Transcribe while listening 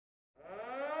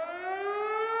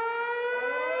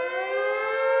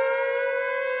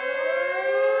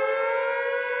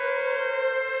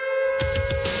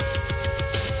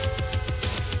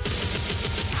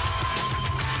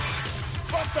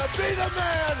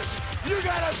You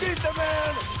gotta beat the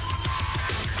man.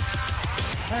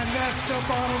 And that's the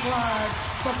bottom line,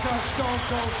 because Stone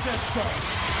Cold said so.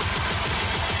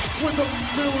 With a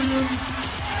millions.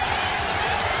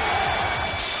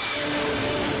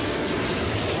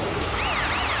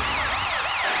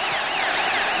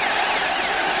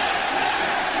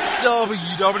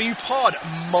 WW Pod,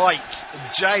 Mike,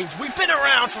 James. We've been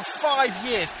around for 5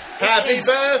 years. Happy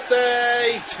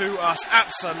birthday to us,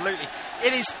 absolutely.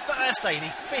 It is Thursday, the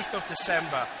 5th of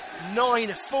December,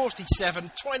 9:47,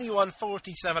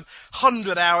 21:47,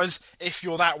 100 hours if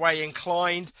you're that way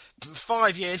inclined.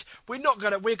 5 years. We're not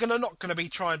gonna be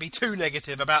trying to be too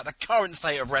negative about the current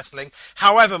state of wrestling.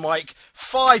 However, Mike,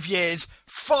 5 years,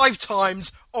 5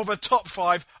 times of a top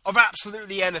 5 of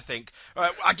absolutely anything.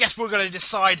 I guess we're going to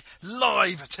decide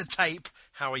live to tape.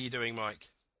 How are you doing, Mike?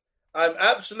 I'm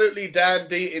absolutely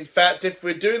dandy. In fact, if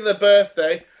we're doing the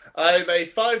birthday, I'm a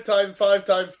 5-time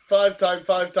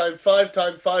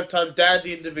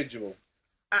dandy individual.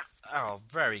 Oh,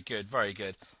 very good, very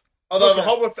good. Although I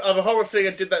have a horror thing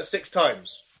I did that 6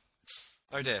 times.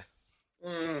 Oh dear.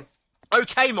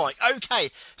 Okay, Mike, okay.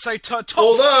 So top...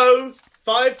 Although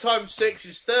 5 times 6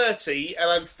 is 30, and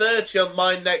I'm 30 on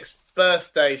my next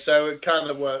birthday, so it kind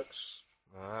of works.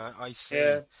 I see.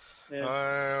 Yeah.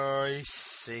 I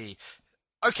see.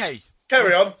 Okay.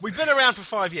 Carry on. We've been around for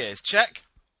 5 years, check?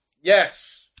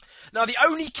 Yes. Now, the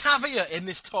only caveat in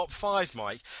this top 5,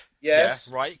 Mike... Yes.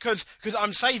 Yeah, right, because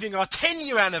I'm saving our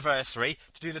 10-year anniversary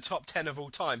to do the top 10 of all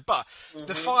time. But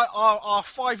our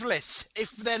 5 lists,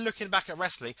 if they're looking back at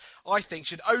wrestling, I think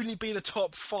should only be the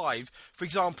top 5, for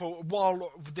example,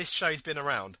 while this show's been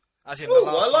around, as in the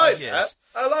last 5 years.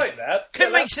 I like that.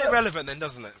 It makes it relevant then,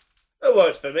 doesn't it? It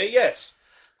works for me, yes.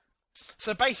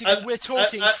 So basically, we're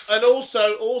talking... And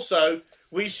also,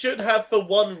 we should have for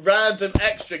one random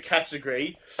extra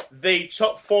category the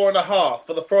top 4.5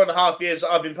 for the 4.5 years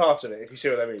that I've been part of it. If you see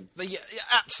what I mean. Yeah,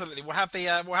 absolutely. We'll have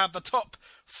the top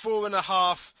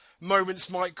 4.5 moments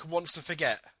Mike wants to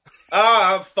forget.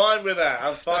 I'm fine with that.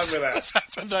 That's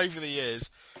happened over the years.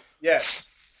 Yes.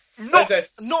 Not to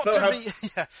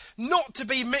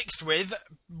be mixed with,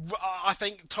 I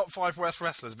think, top 5 worst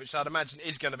wrestlers, which I'd imagine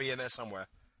is going to be in there somewhere.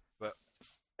 But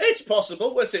it's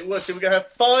possible. We'll see. We're going to have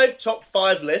 5 top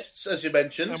 5 lists, as you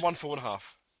mentioned. And 1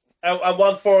 4.5. And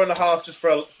 1 4.5 just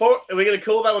for a... We're going to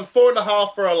call that one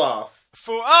 4.5 for a laugh.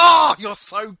 You're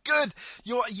so good.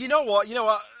 You know what?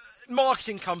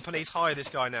 Marketing companies hire this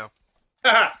guy now.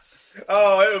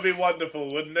 Oh, it would be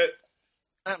wonderful, wouldn't it?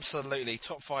 Absolutely.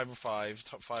 Top 5 of 5.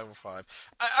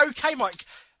 Okay, Mike.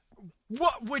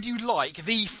 What would you like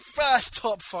the first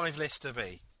top 5 list to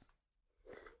be?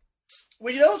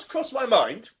 Well, you know what's crossed my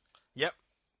mind? Yep.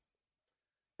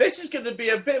 This is going to be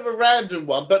a bit of a random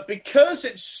one, but because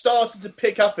it's started to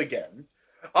pick up again,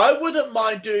 I wouldn't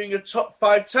mind doing a top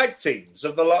 5 tag teams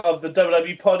of the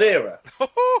WWE Pod era.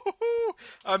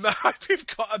 I hope you've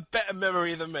got a better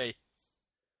memory than me.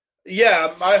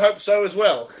 Yeah, I hope so as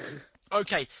well.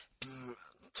 Okay,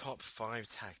 top 5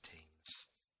 tag teams.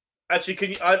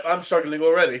 Actually, I'm struggling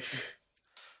already.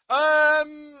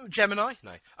 Gemini?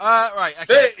 No. Right,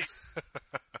 okay.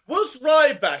 Was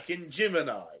Ryback in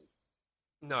Gemini?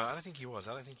 No, I don't think he was.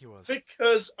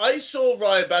 Because I saw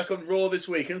Ryback on Raw this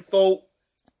week and thought,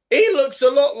 he looks a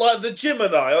lot like the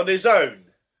Gemini on his own.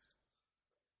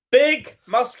 Big,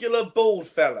 muscular, bald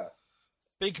fella.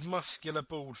 Big, muscular,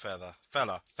 bald fella.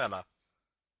 Fella.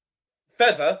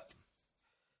 Feather?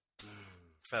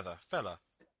 Feather.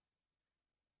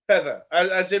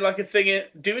 As in like a thing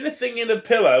doing a thing in a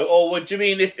pillow, or do you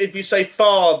mean if you say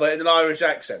father in an Irish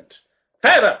accent?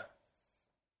 Feather!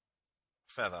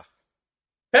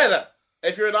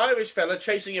 If you're an Irish fella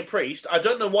chasing a priest, I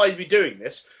don't know why you'd be doing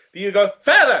this, but you go,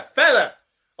 feather!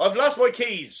 I've lost my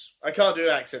keys. I can't do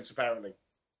accents, apparently.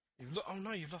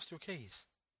 You've lost your keys.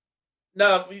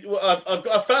 No,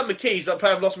 I've found my keys, but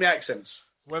apparently I've lost my accents.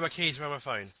 Where are my keys? Where are my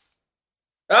phone?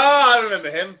 I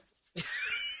remember him.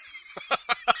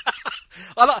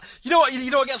 You know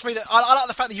what gets me? I like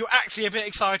the fact that you're actually a bit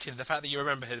excited. The fact that you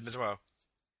remember him as well.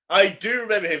 I do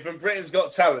remember him from Britain's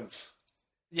Got Talent.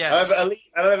 Yes.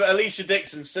 I remember Alicia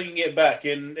Dixon singing it back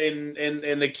in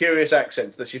the curious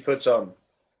accent that she puts on.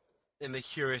 In the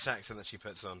curious accent that she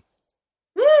puts on.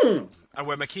 I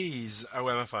wear my keys. I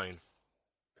wear my phone.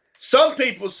 Some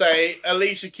people say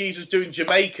Alicia Keys was doing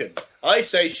Jamaican. I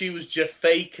say she was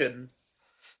Jafaican.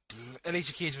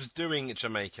 Alicia Keys was doing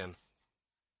Jamaican.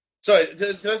 Sorry,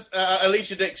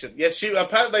 Alicia Dixon. Yes,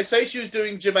 apparently they say she was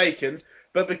doing Jamaican,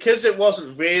 but because it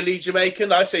wasn't really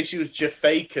Jamaican, I say she was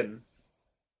Jafaican.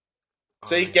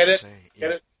 See, get it?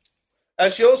 Get it?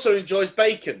 And she also enjoys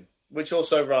bacon, which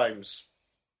also rhymes.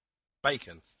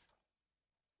 Bacon?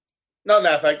 Not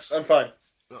now, thanks. I'm fine.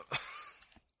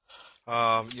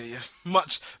 Yeah.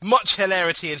 Much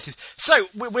hilarity in this. So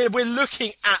we're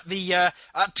looking at the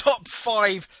top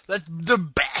 5,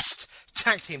 the best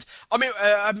tag teams. I mean,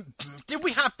 did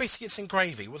we have Biscuits and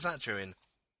Gravy? Was that during?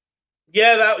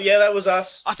 Yeah, that was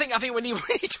us. I think we need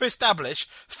to establish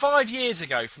 5 years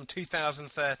ago from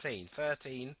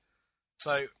 2013.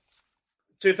 So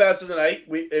 2008,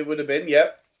 it would have been.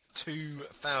 Yep.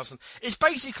 2000. It's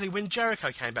basically when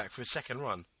Jericho came back for his second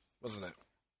run, wasn't it?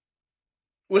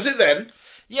 Was it then?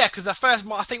 Yeah, because I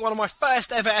think one of my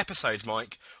first ever episodes,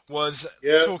 Mike, was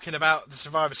talking about the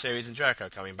Survivor Series and Jericho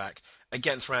coming back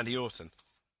against Randy Orton.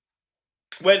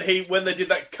 When they did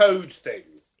that code thing.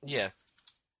 Yeah.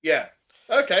 Yeah.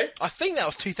 Okay. I think that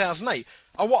was 2008.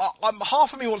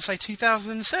 Half of me wants to say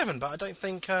 2007, but I don't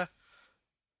think. I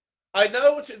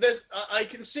know. I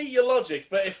can see your logic,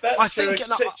 but if that's your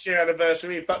 6-year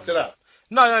anniversary, you fucked it up.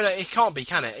 No, it can't be,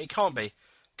 can it? It can't be.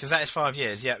 Because that is 5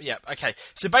 years. Yep. Okay.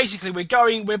 So basically, we're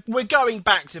going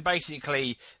back to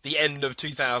basically the end of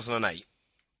 2008.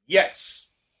 Yes.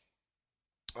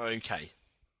 Okay.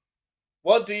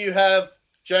 What do you have,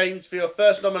 James, for your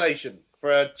first nomination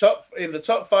for in the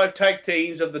top 5 tag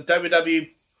teams of the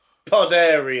WWE Pod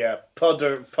era?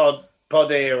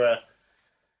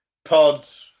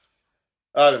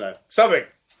 I don't know. Something.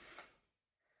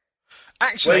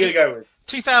 Actually, what are you going to go with?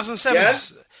 2007. Yeah?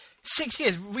 6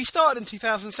 years. We started in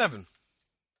 2007.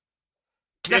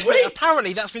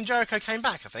 Apparently, that's when Jericho came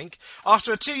back, I think.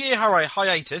 After a 2-year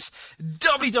hiatus,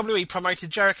 WWE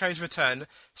promoted Jericho's return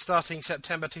starting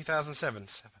September 2007.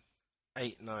 7,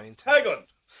 8, 9, 10. Hang on.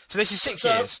 So this is 6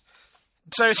 years.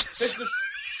 So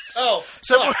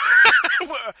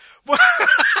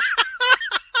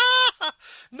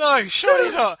no,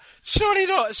 surely not. Surely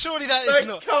not. Surely that is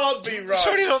not. That can't be right.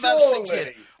 Surely not. That's 6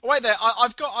 years. Wait there.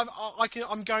 I'm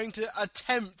going to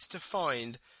attempt to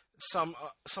find some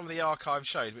of the archive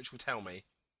shows which will tell me.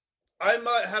 I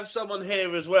might have someone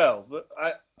here as well, but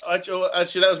actually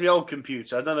that was my old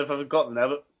computer. I don't know if I've got them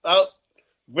now, but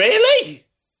really?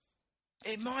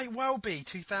 It might well be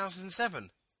 2007.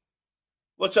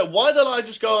 What's up? Why don't I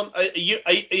just go on? Are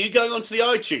you going onto the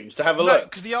iTunes to have a look? No,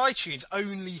 because the iTunes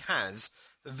only has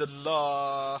the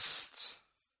last.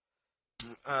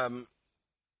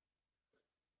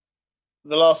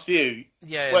 The last few.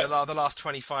 Yeah, the last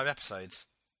 25 episodes.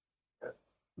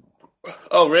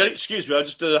 Oh, really? Excuse me, I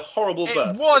just did a horrible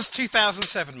burp. It was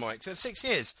 2007, Mike, so it's 6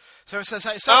 years. So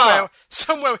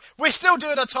somewhere, we're still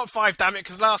doing a top 5, damn it,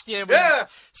 because last year we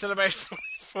celebrated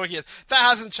 4 years. That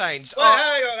hasn't changed. Wait,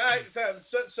 hang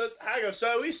on. So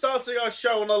are we starting our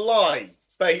show on a lie,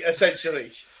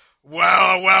 essentially?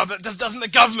 Well, doesn't the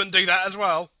government do that as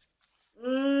well?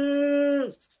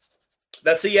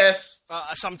 That's a yes.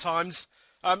 Sometimes.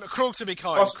 Cruel to be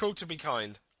kind. Cruel to be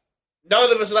kind.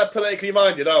 None of us are that politically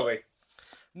minded, are we?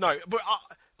 No, but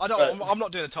I'm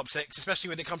not doing a top 6, especially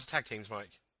when it comes to tag teams,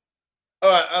 Mike.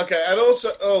 All right, okay, and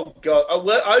also, oh god,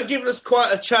 I've given us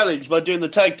quite a challenge by doing the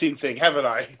tag team thing, haven't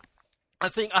I? I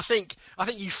think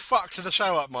you fucked the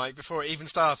show up, Mike, before it even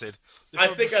started. I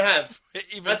think I have.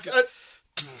 Hang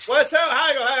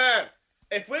on.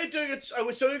 If we're doing it, so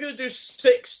we're going to do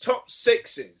 6 top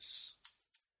 6s.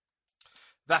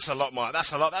 That's a lot, Mike.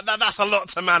 That's a lot. That's a lot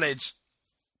to manage.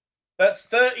 That's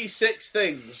 36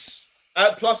 things.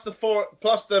 Plus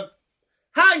the.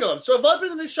 Hang on. So have I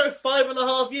been on this show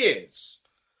 5.5 years?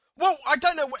 Well, I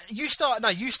don't know. You started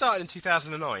in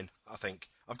 2009. I think.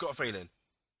 I've got a feeling.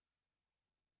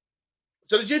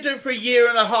 So did you do it for 1.5 years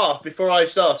before I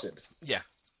started? Yeah.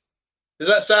 Does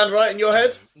that sound right in your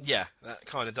head? Yeah, that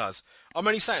kind of does. I'm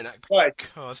only saying that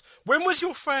because when was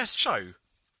your first show?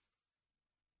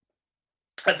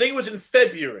 I think it was in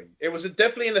February. It was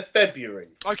definitely in February.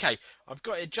 Okay, I've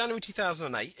got it January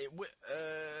 2008.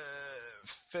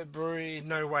 February,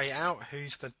 No Way Out.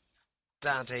 Who's the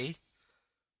daddy?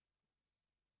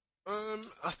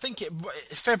 I think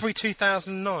February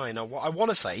 2009. I want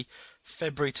to say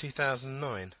February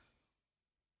 2009.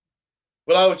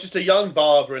 Well, I was just a young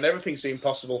barber, and everything seemed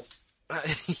possible.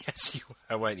 Yes, you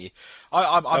were, won't you?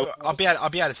 I'll be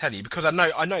able to tell you because I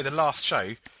know the last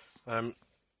show.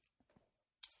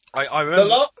 I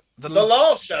remember the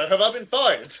last show. Have I been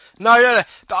fired? No.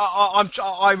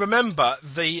 I remember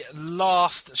the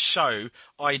last show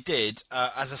I did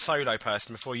as a solo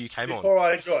person before you came on. Before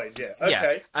I joined, yeah. Okay.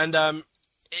 Yeah, and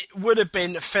it would have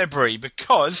been February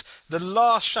because the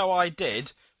last show I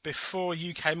did before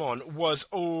you came on was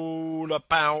all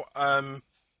about the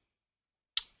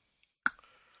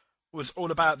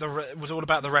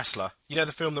Wrestler. You know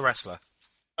the film The Wrestler?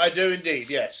 I do indeed,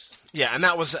 yes. Yeah, and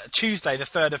that was Tuesday, the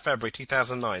 3rd of February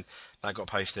 2009. That got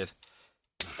posted.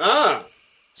 Ah,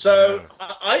 so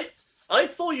I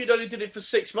thought you'd only did it for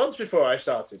 6 months before I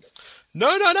started.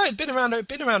 No. It'd been around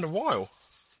a while.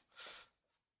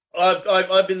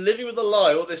 I've been living with a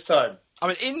lie all this time. I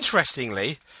mean,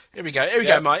 interestingly, here we go,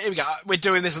 Mike. Here we go. We're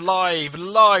doing this live.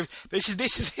 This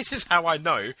is how I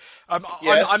know.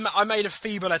 Yes. I made a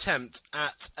feeble attempt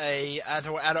at a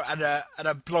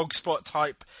blogspot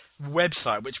type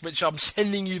website, which I'm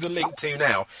sending you the link to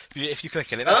now. If you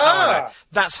click on it, that's how I know.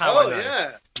 That's how I know.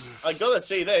 Yeah, I gotta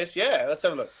see this. Yeah, let's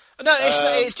have a look. No,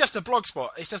 it's just a blog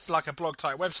spot. It's just like a blog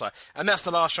type website, and that's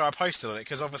the last show I posted on it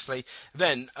because obviously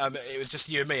then it was just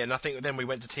you and me, and I think then we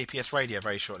went to TPS Radio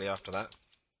very shortly after that.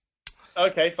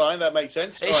 Okay, fine, that makes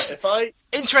sense.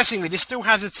 Interestingly, this still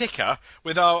has a ticker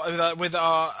with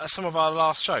our some of our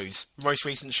last shows, most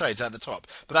recent shows at the top,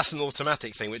 but that's an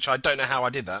automatic thing, which I don't know how I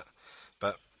did that,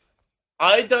 but.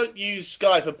 I don't use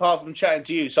Skype apart from chatting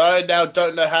to you, so I now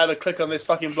don't know how to click on this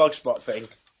fucking blogspot thing.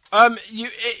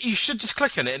 You should just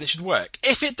click on it and it should work.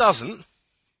 If it doesn't,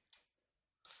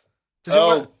 does it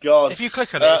work? God! If you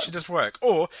click on it, it should just work.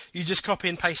 Or you just copy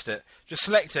and paste it. Just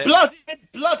select it.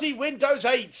 Bloody Windows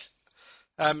 8.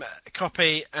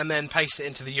 Copy and then paste it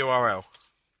into the URL.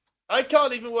 I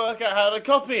can't even work out how to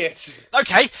copy it.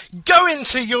 Okay, go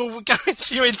into your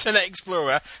Internet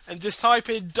Explorer and just type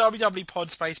in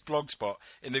www.pod/blogspot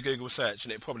in the Google search,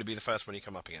 and it'll probably be the first one you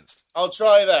come up against. I'll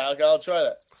try that. Okay, I'll try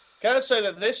that. Can I say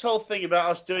that this whole thing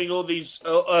about us doing all these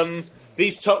tops,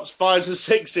 5s and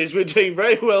 6s, we're doing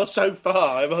very well so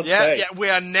far, I must say. Yeah, we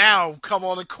are now come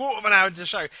on a quarter of an hour into the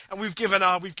show, and we've given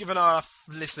our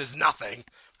listeners nothing.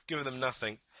 We've given them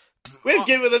nothing. We've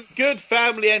given them good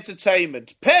family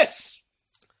entertainment. Piss!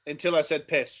 Until I said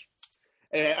piss.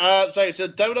 Anyway, so it's a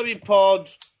WWE Pod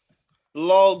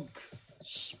blog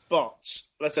spots.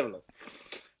 Let's have a look.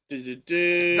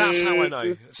 That's how I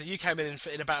know. So you came in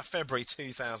about February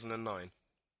 2009.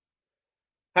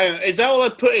 Hang on, is that all I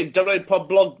put in? WWE Pod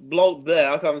blog there.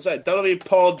 I can't even say it. WWE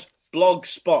Pod blog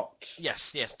spot.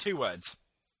 Yes, 2 words.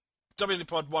 WWE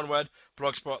Pod, 1 word.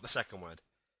 Blogspot, the second word.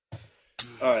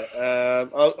 All right,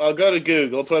 I'll go to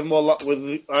Google. I'll put more luck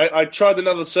with. I tried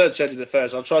another search engine at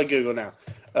first. I'll try Google now.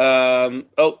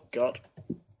 Oh God,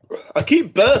 I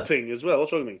keep burping as well.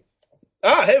 What's wrong with me?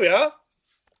 Here we are.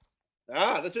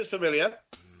 This is familiar.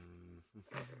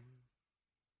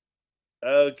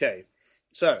 Okay,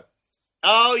 so,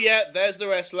 there's the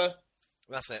wrestler.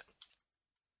 That's it.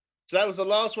 So that was the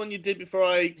last one you did before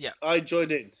I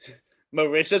joined in.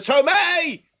 Marissa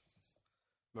Tomei.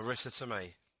 Marissa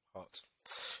Tomei, hot.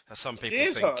 As some people she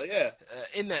is think. Hot, yeah.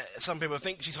 In there, some people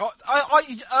think she's hot. Are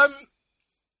you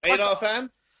not a fan?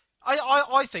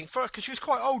 I think because she was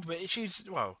quite old, but she's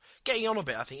getting on a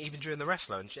bit. I think even during the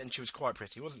wrestler, and she was quite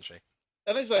pretty, wasn't she?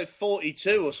 I think it's like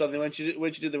 42 or something when she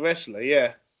did the wrestler.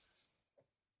 Yeah.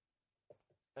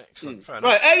 Excellent. Fair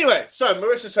enough. Right. Anyway, so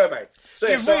Marissa Tomei. So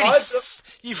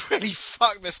you've really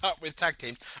fucked this up with tag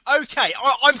teams. Okay,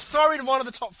 I'm throwing one of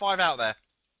the top 5 out there.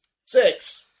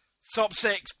 6. Top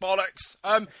 6 bollocks.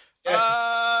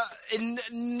 In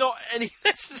not any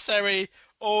necessary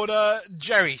order.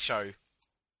 Jerry Show.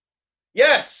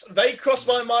 Yes, they crossed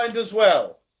my mind as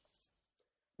well.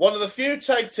 One of the few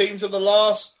tag teams of the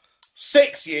last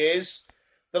 6 years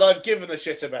that I've given a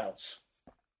shit about.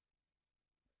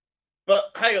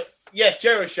 But hang on, yes,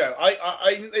 Jericho.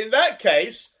 I in that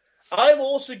case, I'm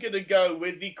also going to go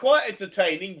with the quite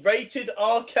entertaining Rated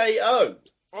RKO.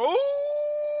 Oh,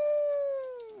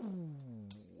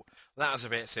 that was a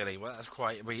bit silly. Well, that's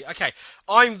quite okay.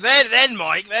 I'm then,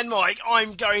 Mike.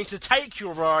 I'm going to take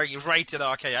your Rated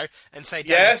RKO and say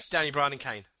Danny Bryan and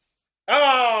Kane.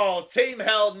 Oh, Team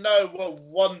Hell No were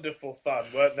wonderful fun,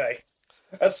 weren't they?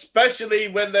 Especially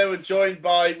when they were joined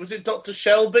by, was it Dr.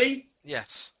 Shelby?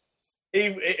 Yes.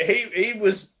 He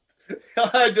was.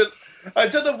 I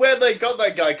don't know where they got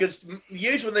that guy, because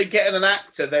usually when they get in an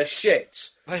actor, they're shit.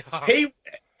 They are.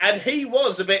 He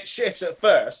was a bit shit at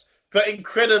first, but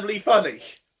incredibly funny.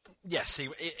 Yes, he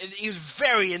was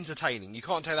very entertaining. You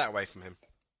can't take that away from him.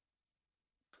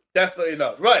 Definitely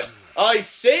not. Right, I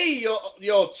see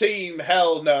your Team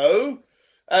Hell No,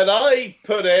 and I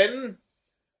put in.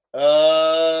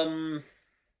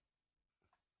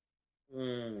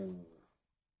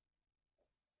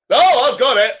 Oh, I've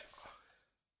got it.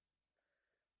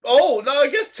 Oh no, I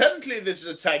guess technically this is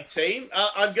a tag team.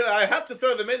 I have to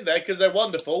throw them in there because they're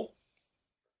wonderful.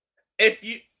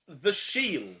 The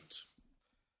Shield.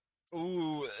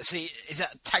 Ooh, see, is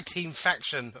that tag team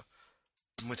faction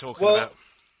we're talking about?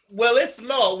 Well, if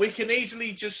not, we can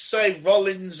easily just say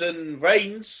Rollins and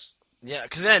Reigns. Yeah,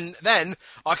 because then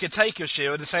I could take your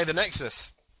Shield and say the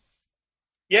Nexus.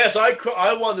 Yes,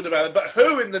 I wondered about it, but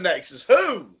who in the Nexus?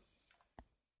 Who?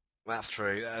 That's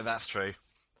true. That's true.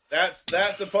 That's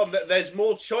the problem. That there's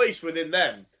more choice within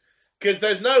them. Because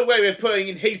there's no way we're putting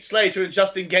in Heath Slater and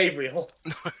Justin Gabriel.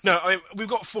 No, I mean, we've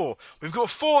got 4. We've got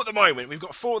 4 at the moment.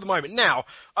 Now,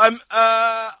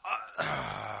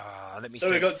 let me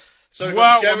think.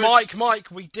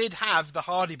 Mike, we did have the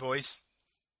Hardy Boys.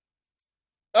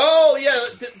 Oh, yeah,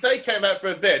 they came out for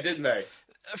a bit, didn't they?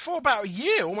 For about a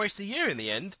year, almost a year in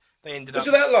the end. They ended up... Was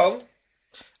it that long?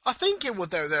 I think it was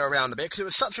they were around a bit, because it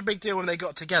was such a big deal when they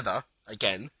got together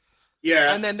again.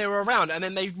 Yeah. And then they were around, and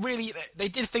then they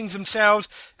did things themselves,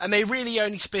 and they really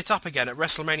only split up again at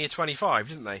WrestleMania 25,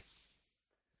 didn't they?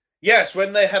 Yes,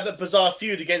 when they had the bizarre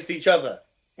feud against each other.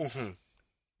 Mm-hmm.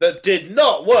 That did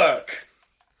not work.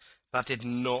 That did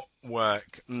not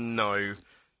work. No.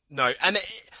 And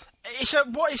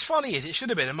what is funny is it should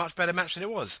have been a much better match than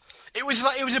it was. It was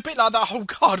a bit like that whole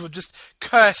card was just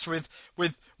cursed with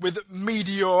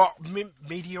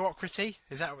mediocrity.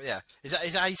 Is that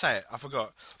how you say it? I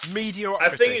forgot.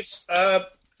 Mediocrity. I think it's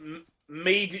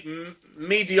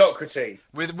mediocrity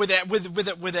with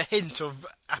a hint of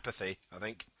apathy. I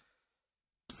think.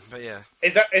 But yeah.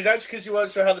 Is that because you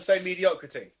weren't sure how to say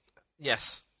mediocrity?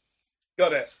 Yes.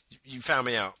 Got it. You found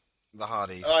me out. The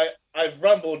Hardys. I've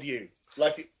rumbled you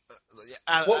like.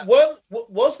 Wasn't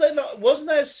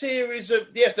there a series of...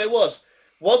 Yes, there was.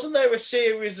 Wasn't there a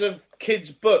series of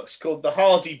kids' books called The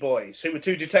Hardy Boys, who were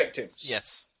 2 detectives?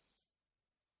 Yes.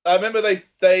 I remember they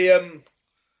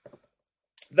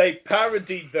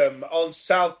parodied them on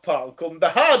South Park, called them The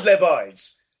Hardley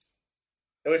Boys,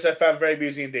 which I found very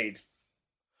amusing indeed.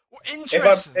 Well,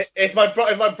 interesting. If my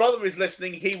brother is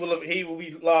listening, he will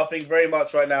be laughing very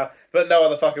much right now, but no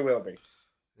other fucker will be.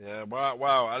 Yeah,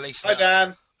 wow. At least... Hi,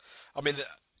 Dan. I mean,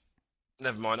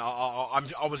 never mind.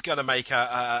 I was going to make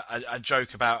a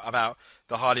joke about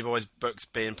the Hardy Boys books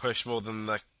being pushed more than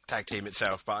the tag team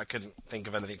itself, but I couldn't think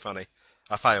of anything funny.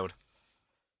 I failed.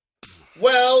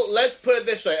 Well, let's put it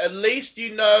this way. At least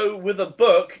you know with a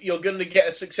book, you're going to get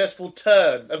a successful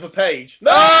turn of a page.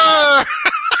 No!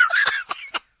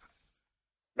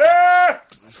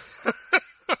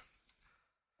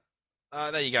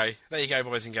 There you go,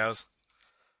 boys and girls.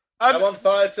 I'm on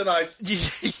fire tonight.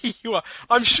 You are.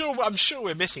 I'm sure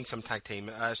we're missing some tag team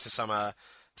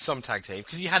some tag team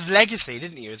because you had Legacy,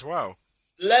 didn't you, as well?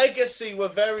 Legacy were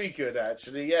very good,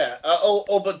 actually. Yeah.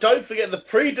 But don't forget the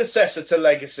predecessor to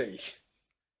Legacy.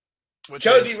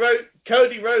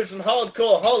 Cody Rhodes and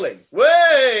Hardcore Holly.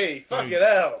 Way, fucking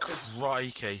hell!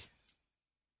 Crikey!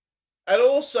 And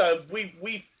also,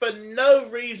 we for no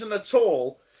reason at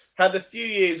all had a few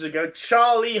years ago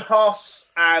Charlie Haas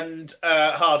and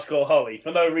Hardcore Holly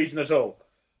for no reason at all.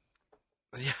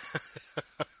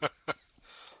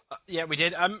 Yeah, we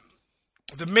did.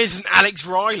 The Miz and Alex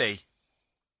Riley.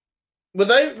 Were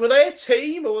they a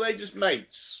team or were they just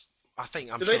mates? I'm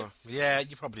sure. Yeah,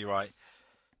 you're probably right.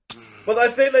 Well, I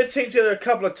think they teamed together a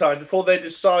couple of times before they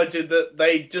decided that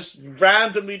they just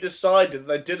randomly decided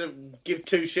they didn't give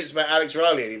 2 shits about Alex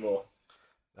Riley anymore.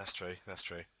 That's true.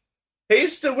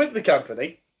 He's still with the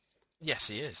company. Yes,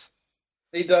 he is.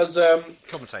 He does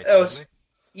commentator, doesn't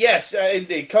he? Yes,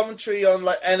 indeed. Commentary on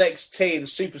like NXT and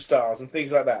Superstars and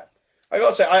things like that. I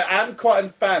got to say, I am quite a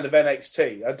fan of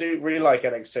NXT. I do really like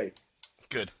NXT.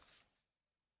 Good.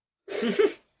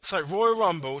 So, Royal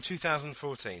Rumble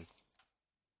 2014.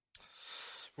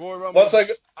 Royal Rumble.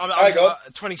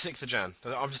 26th of Jan.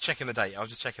 I'm just checking the date.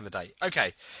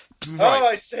 Okay. Right. Oh,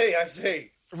 I see.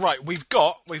 Right, we've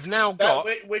now got...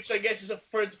 Which I guess is,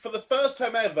 for the first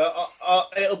time ever,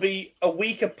 it'll be a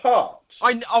week apart.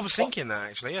 I was thinking that,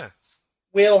 actually, yeah.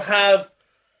 We'll have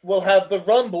the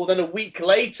Rumble, then a week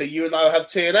later, you and I will have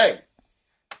TNA.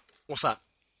 What's that?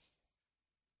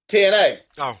 TNA.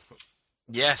 Oh,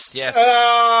 yes.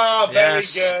 Ah, very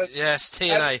good. Yes,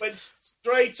 TNA. That went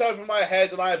straight over my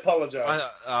head, and I apologise.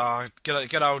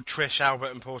 Good old Trish,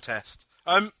 Albert, and Portest.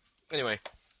 Anyway.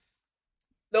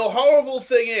 The horrible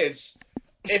thing is,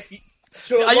 are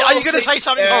you going to say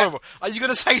something horrible? Are you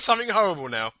going to say something horrible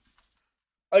now?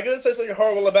 I'm going to say something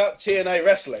horrible about TNA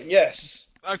wrestling. Yes.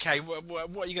 Okay.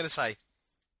 What are you going to say?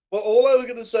 Well, all I was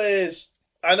going to say is,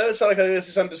 I know it sounds like this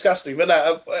is something disgusting, but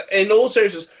no, in all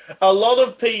seriousness, a lot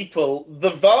of people, the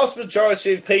vast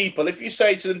majority of people, if you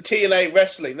say to them TNA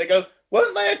wrestling, they go,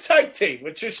 "Weren't they a tag team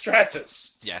with Trish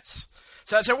Stratus?" Yes.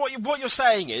 So what you're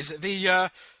saying is the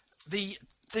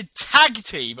tag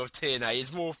team of TNA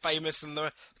is more famous than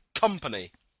the company.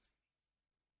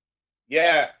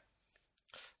 Yeah.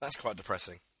 That's quite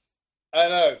depressing. I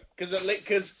know, because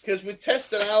with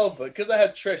Test and Albert, because they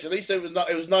had Trish, at least it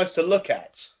was nice to look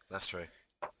at. That's true.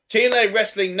 TNA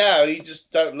wrestling now, you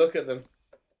just don't look at them.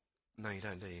 No, you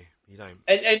don't, do you? You don't.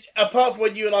 And apart from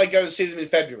when you and I go and see them in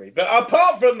February. But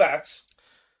apart from that...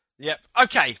 Yep.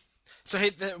 Okay. So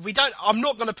we don't... I'm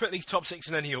not going to put these top 6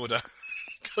 in any order.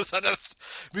 Because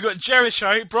we've got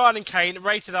Jericho, Bryan and Kane,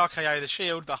 Rated RKO, The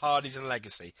Shield, The Hardys, and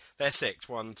Legacy. They're 6.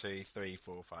 1, 2, 3,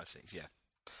 4, 5, 6. Yeah.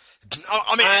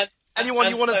 I mean, anyone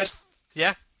you want to...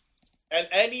 Yeah? And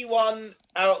anyone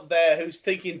out there who's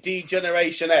thinking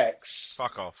D-Generation X...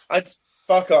 Fuck off.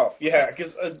 Fuck off, yeah,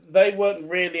 because they weren't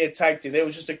really a tag team. They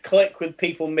were just a clique with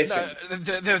people missing. No,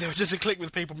 they were just a clique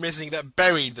with people missing that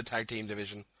buried the tag team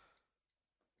division.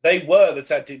 They were the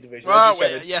tag team division. Oh,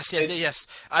 yes.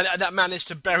 And that managed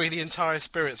to bury the entire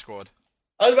Spirit Squad.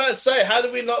 I was about to say, how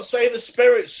did we not say the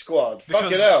Spirit Squad?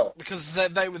 Fucking hell. Because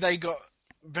they got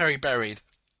very buried.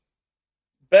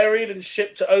 Buried and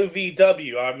shipped to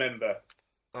OVW, I remember.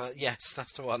 Yes,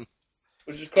 that's the one.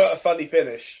 Which is quite a funny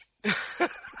finish.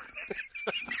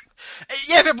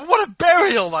 Yeah, but what a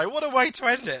burial, though. What a way to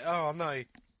end it. Oh, no.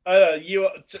 I know, you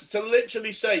are, to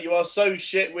literally say you are so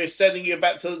shit, we're sending you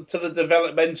back to the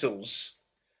developmentals.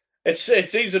 It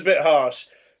seems a bit harsh.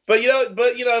 But, you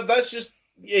know, that's just...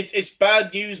 It's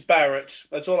bad news, Barrett.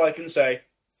 That's all I can say.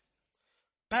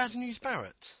 Bad news,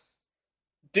 Barrett?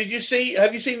 Have you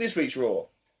seen this week's Raw?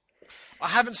 I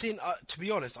haven't seen... to be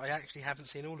honest, I actually haven't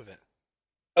seen all of it.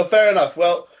 Oh, fair enough.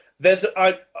 Well...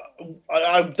 I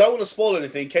don't want to spoil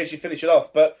anything in case you finish it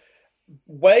off, but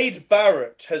Wade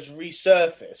Barrett has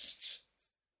resurfaced.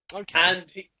 Okay. And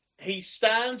he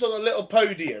stands on a little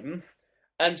podium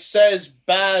and says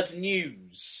bad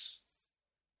news.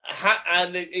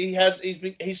 And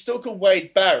he's still called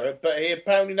Wade Barrett, but he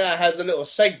apparently now has a little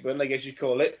segment, I guess you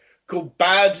call it, called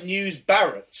Bad News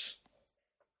Barrett.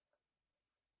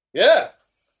 Yeah.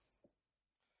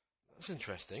 That's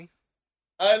interesting.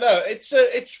 I know, it's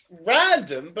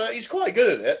random, but he's quite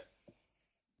good at it.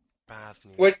 Bad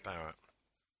news, Barrett.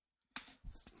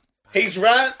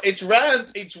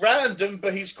 It's random,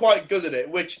 but he's quite good at it,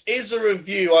 which is a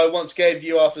review I once gave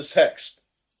you after sex.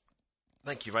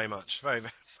 We've very, very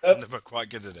random, but quite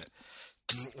good at it.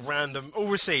 Random, all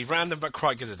received, random, but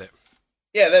quite good at it.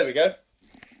 Yeah, there we go.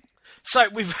 So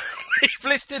we've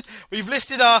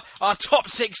listed our top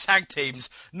 6 tag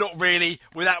teams. Not really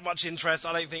without much interest.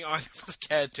 I don't think either of us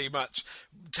cared too much.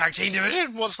 Tag team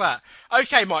division? What's that?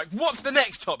 Okay, Mike. What's the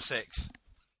next top 6?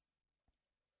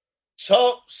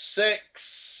 Top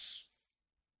 6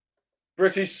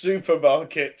 British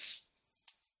supermarkets.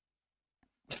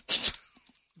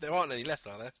 There aren't any left,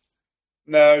 are there?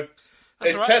 No.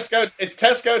 That's it's right. Tesco. It's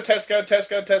Tesco,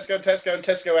 and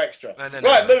Tesco Extra.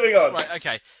 Right, moving on. Right,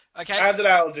 okay. And an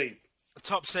Aldi.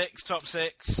 Top 6.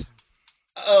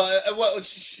 Well,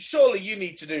 surely you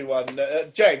need to do one.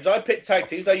 James, I pick tag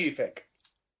teams. How you pick?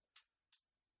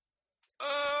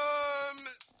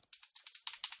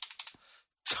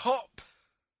 Top.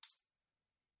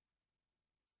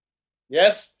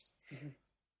 Yes.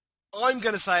 I'm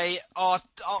going to say I'm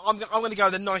going to go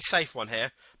with a nice safe one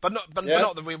here, but not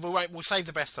that we'll save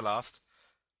the best to last.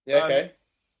 Yeah. Okay.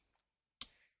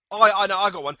 I know. I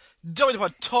got one.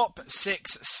 WWE top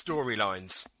 6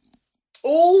 storylines.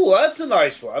 Oh, that's a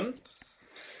nice one.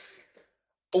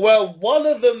 Well, one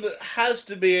of them that has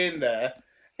to be in there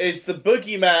is the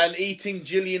Boogeyman eating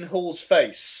Gillian Hall's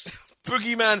face.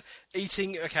 Boogeyman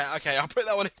eating. Okay. I'll put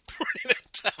that one in.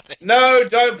 No,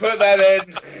 don't put that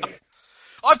in.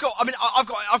 I've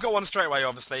got one straight away.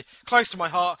 Obviously, close to my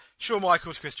heart. Shawn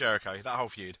Michaels, Chris Jericho. That whole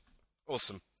feud,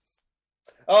 awesome.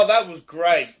 Oh, that was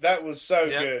great. That was so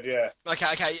good. Yeah.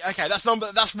 Okay. That's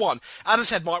one. As I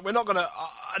said, Mike, we're not gonna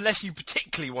unless you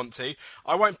particularly want to.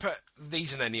 I won't put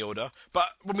these in any order. But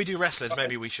when we do wrestlers,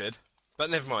 maybe we should. But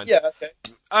never mind. Yeah.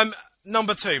 Okay.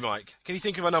 Number 2, Mike. Can you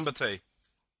think of a number 2?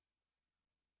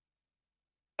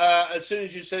 As soon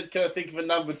as you said, "Can I think of a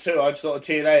number 2?" I just thought of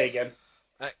TNA again.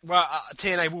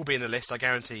 TNA will be in the list. I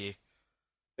guarantee you.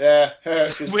 Yeah.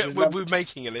 we're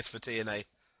making a list for TNA.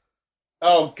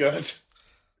 Oh, good.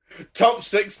 Top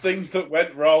 6 things that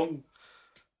went wrong.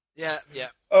 Yeah.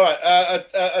 All right,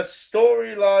 a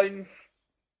storyline.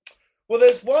 Well,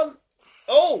 there's one.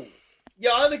 Oh,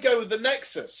 yeah, I'm going to go with the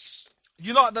Nexus.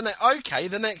 You like the Nexus? Okay,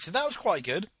 the Nexus. That was quite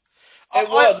good. It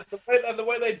was. The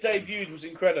way they debuted was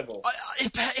incredible.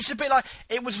 It's a bit like...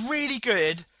 It was really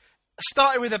good.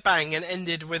 Started with a bang and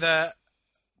ended with a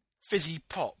fizzy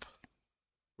pop.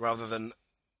 Rather than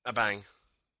a bang.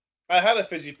 I had a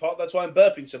fizzy pop, that's why I'm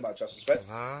burping so much, I suspect.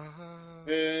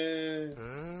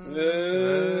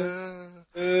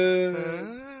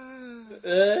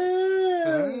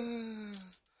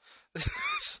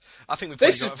 I think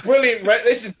this is brilliant.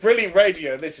 This is brilliant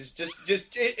radio. This is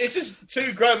it's just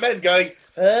 2 grown men going.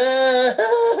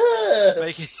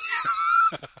 Making...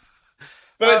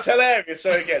 But it's hilarious, so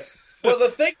it gets. Well, the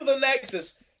thing with the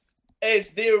Nexus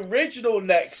is the original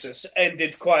Nexus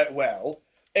ended quite well.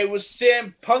 It was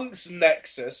CM Punk's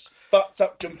Nexus fucked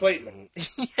up completely.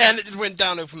 Yeah, and it just went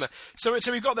downhill from there. So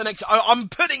we've got the next. I'm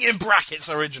putting in brackets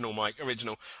original, Mike.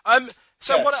 Original.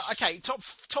 So Yes. what? Okay, top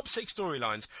 6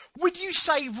 storylines. Would you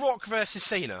say Rock versus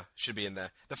Cena should be in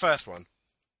there? The first one.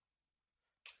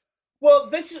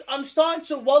 Well, I'm starting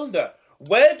to wonder,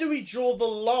 where do we draw the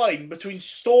line between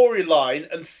storyline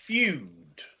and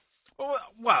feud?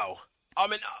 Well, I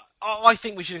mean, I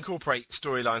think we should incorporate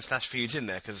storyline / feuds in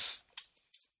there because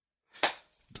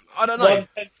I don't know.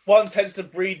 One tends to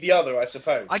breed the other, I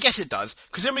suppose. I guess it does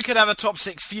because then we could have a top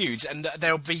 6 feuds and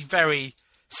they'll be very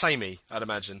samey, I'd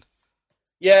imagine.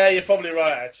 Yeah, you're probably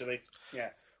right, actually. Yeah.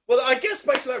 Well, I guess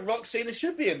basically that Rock Cena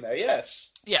should be in there, yes.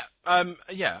 Yeah,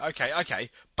 okay.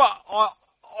 But I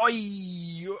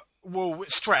will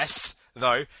stress,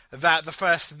 though, that the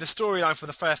storyline for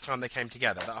the first time they came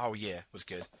together, that whole year, was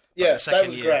good. Yeah, the second that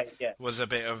was year great, yeah. was a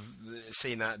bit of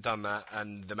seen that, done that,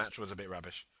 and the match was a bit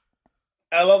rubbish.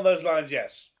 Along those lines,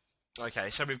 yes. Okay,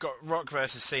 so we've got Rock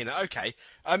versus Cena. Okay,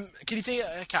 can you think?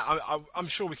 Okay, I'm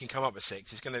sure we can come up with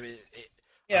 6. It's going to be.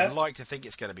 Yeah. I'd like to think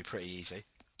it's going to be pretty easy.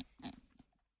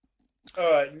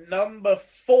 All right, number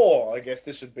 4, I guess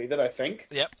this would be that, I think.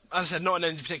 Yep, as I said, not in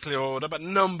any particular order, but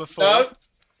number 4.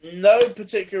 No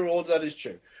particular order, that is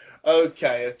true.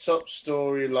 Okay, a top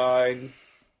storyline.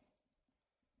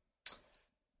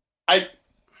 I'm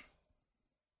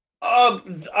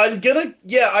gonna.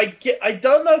 Yeah, I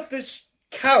don't know if this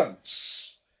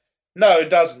counts. No, it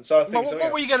doesn't. So I think. Well,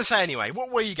 what were you going to say anyway?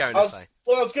 What were you going to say?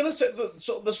 Well, I was going to say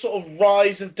the sort of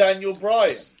rise of Daniel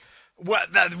Bryan. Well,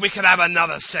 we could have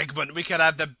another segment. We could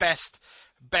have the best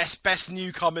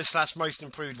newcomers / most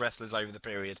improved wrestlers over the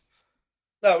period.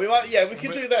 No, we might. Yeah, we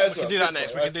can do that as well. We can do that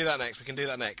next. We can do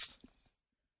that next.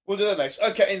 We'll do that next.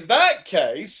 Okay, in that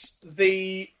case,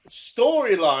 the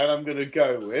storyline I'm going to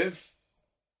go with.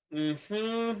 Is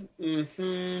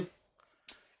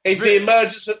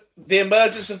the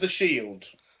emergence of the Shield.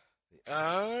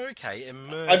 Okay,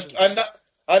 emergence.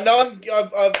 I know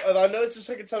it's the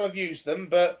second time I've used them,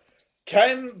 but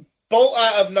came bolt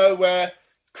out of nowhere,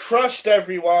 crushed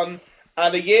everyone,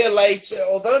 and a year later,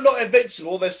 although not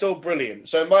invincible, they're still brilliant.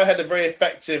 So in my head, a very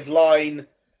effective line,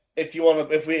 if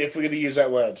we're going to use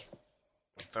that word.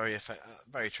 Very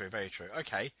true.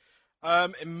 Okay.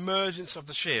 Emergence of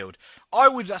the Shield. I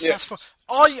would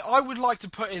like to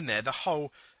put in there the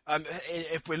whole.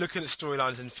 If we're looking at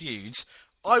storylines and feuds,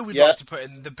 I would like to put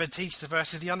in the Batista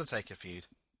versus the Undertaker feud.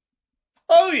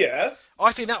 Oh yeah,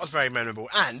 I think that was very memorable,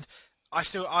 and I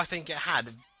think it had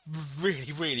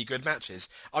really, really good matches.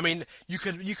 I mean, you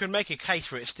could make a case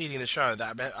for it stealing the show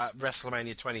at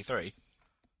WrestleMania 23.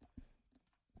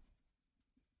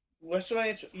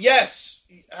 WrestleMania. Yes.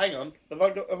 Hang on. Have I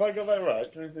got that right?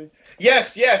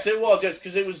 Yes, it was. Yes,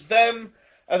 because it was them,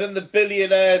 and then the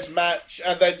Billionaires match,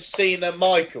 and then Cena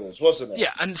Michaels, wasn't it?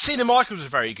 Yeah, and Cena Michaels was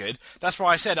very good. That's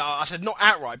why I said not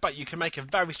outright, but you can make a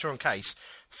very strong case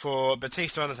for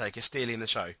Batista Undertaker stealing the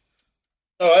show.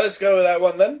 All right, let's go with that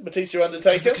one then. Batista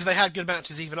Undertaker, because they had good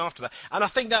matches even after that, and I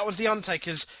think that was the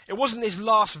Undertaker's. It wasn't his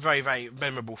last very, very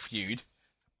memorable feud.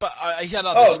 But he's had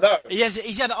others. Oh, no.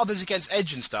 He's had others against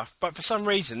Edge and stuff. But for some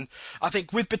reason, I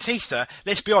think with Batista,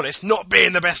 let's be honest, not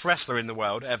being the best wrestler in the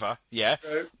world ever, yeah.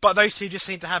 No. But those two just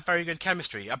seem to have very good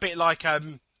chemistry. A bit like,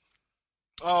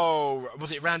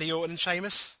 was it Randy Orton and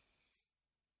Sheamus?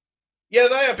 Yeah,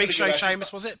 they have Big Show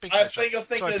Sheamus, was it? Big Show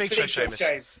Sheamus.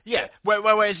 Yeah.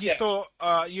 Whereas you thought,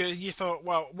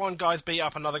 well, one guy's beat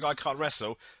up, another guy can't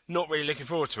wrestle. Not really looking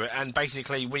forward to it, and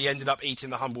basically we ended up eating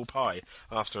the humble pie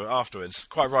afterwards,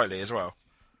 quite rightly as well.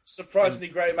 Surprisingly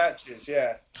great matches,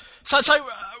 yeah. So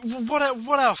what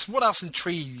else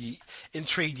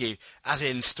intrigued you, as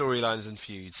in storylines and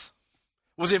feuds?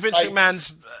 Was it Vince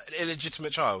McMahon's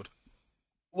illegitimate child?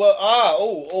 Well,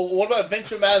 what about Vince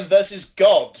McMahon versus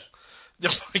God?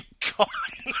 Oh my God!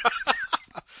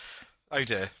 Oh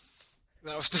dear,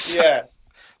 that was just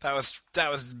that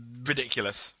was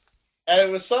ridiculous. And it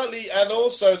was slightly, and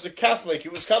also as a Catholic,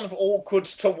 it was kind of awkward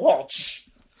to watch.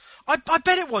 I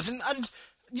bet it was, and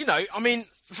you know, I mean,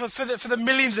 for the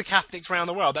millions of Catholics around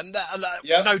the world that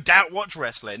no doubt watch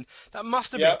wrestling, that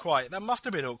must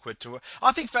have been awkward to watch.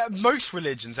 I think for most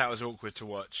religions that was awkward to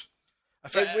watch.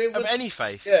 Of any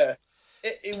faith. Yeah.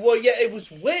 It was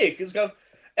weird because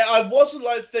I wasn't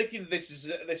like thinking this is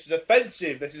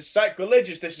offensive, this is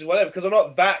sacrilegious, this is whatever, because I'm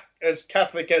not that as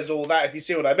Catholic as all that, if you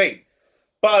see what I mean.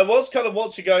 But I was kind of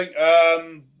watching going,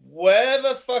 where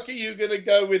the fuck are you going to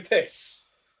go with this?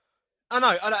 I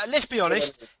know. Let's be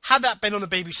honest, had that been on the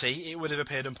BBC, it would have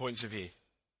appeared on Points of View.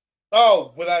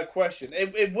 Oh, without question.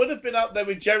 It would have been up there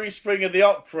with Jerry Springer the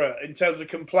Opera in terms of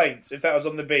complaints if that was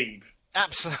on the Beeb.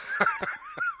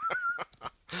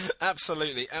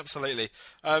 Absolutely. Yeah.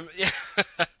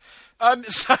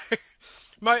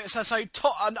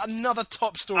 Another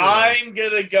top story. I'm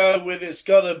going to go with it's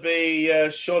got to be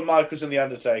Shawn Michaels and The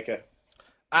Undertaker.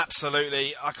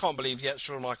 Absolutely. I can't believe yet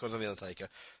Shawn Michaels and The Undertaker.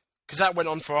 Because that went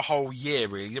on for a whole year,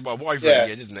 really. Well, over a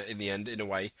year, didn't it, in the end, in a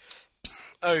way.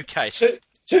 Okay.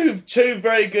 Two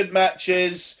very good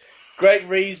matches. Great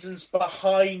reasons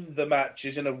behind the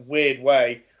matches in a weird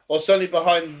way. Or certainly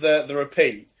behind the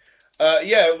repeat.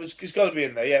 It's got to be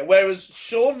in there, yeah. Whereas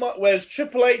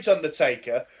Triple H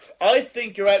Undertaker, I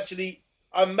think are actually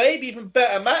maybe even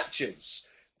better matches.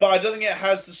 But I don't think it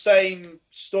has the same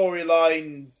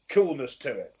storyline coolness to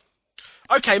it.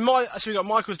 Okay, so we got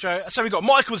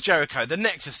Michaels Jericho, the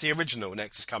Nexus, the original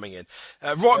Nexus coming in.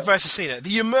 Rock versus Cena,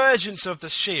 the emergence of the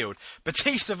Shield,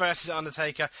 Batista versus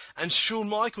Undertaker, and Shawn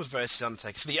Michaels versus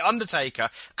Undertaker. So the Undertaker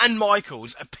and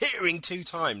Michaels appearing 2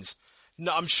 times.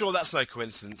 No, I'm sure that's no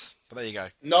coincidence, but there you go.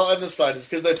 Not in the slightest,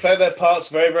 because they play their parts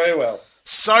very, very well.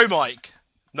 So, Mike,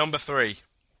 number 3.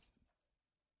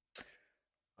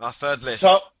 Our third list.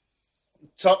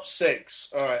 Top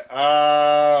 6. All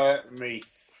right. Let me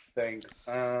think.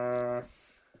 No.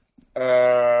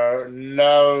 I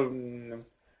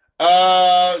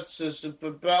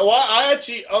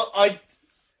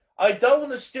don't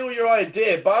want to steal your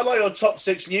idea, but I like your top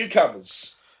 6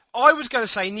 newcomers. I was going to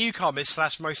say newcomers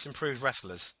 / most improved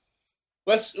wrestlers.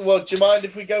 Do you mind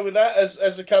if we go with that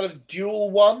as a kind of dual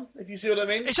one, if you see what I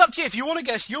mean? It's up to you. If you want to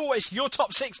guess, it's your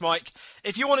top 6, Mike.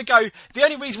 If you want to go... The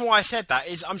only reason why I said that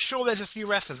is I'm sure there's a few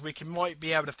wrestlers might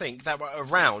be able to think that were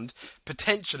around,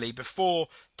 potentially, before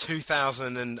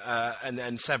 2007 in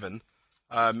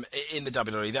the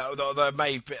WWE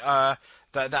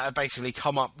that have basically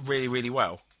come up really, really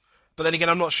well. But then again,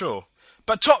 I'm not sure.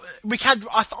 But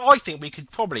I think we could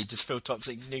probably just fill top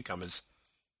 6 newcomers.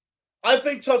 I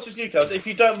think top 6 newcomers, if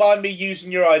you don't mind me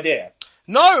using your idea.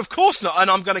 No, of course not.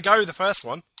 And I'm going to go with the first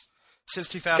one. Since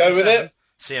 2007. Go with it.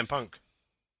 CM Punk.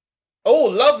 Oh,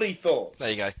 lovely thoughts.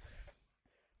 There you go.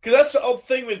 Because that's the odd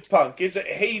thing with Punk, is that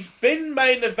he's been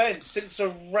main event since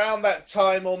around that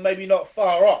time, or maybe not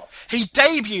far off. He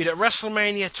debuted at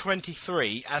WrestleMania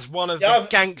 23 as one of the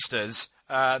gangsters.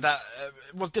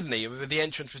 Didn't he? With the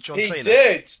entrance with John Cena. He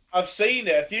did. I've seen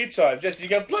it a few times. Yes, you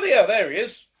go, bloody hell, there he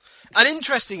is. And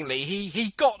interestingly,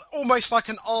 he got almost like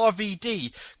an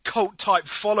RVD cult type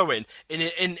following in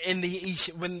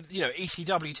the when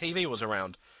ECW TV was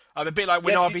around. A bit like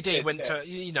when RVD went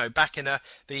to back in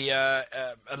the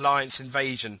Alliance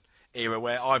Invasion era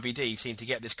where RVD seemed to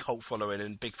get this cult following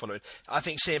and big following. I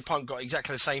think CM Punk got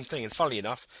exactly the same thing. And funnily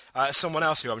enough, someone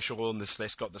else who I'm sure on this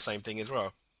list got the same thing as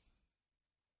well.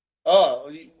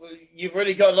 Oh, you've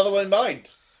really got another one in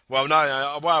mind. Well,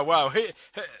 no. Well.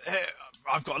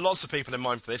 I've got lots of people in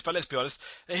mind for this, but let's be honest.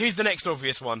 Who's the next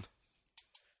obvious one?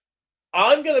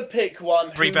 I'm going to pick one.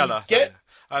 Brie Bella.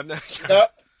 No,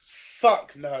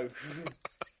 fuck no.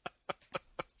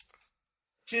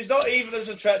 She's not even as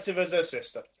attractive as her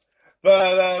sister.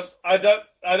 But I know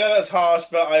that's harsh,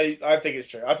 but I think it's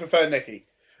true. I prefer Nikki.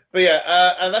 But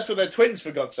yeah, and that's with they're twins,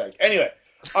 for God's sake. Anyway,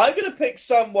 I'm going to pick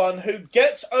someone who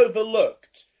gets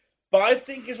overlooked, but I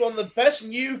think is one of the best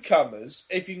newcomers,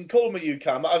 if you can call him a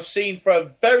newcomer, I've seen for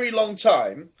a very long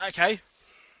time. Okay.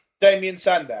 Damien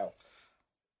Sandow.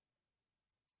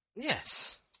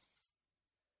 Yes.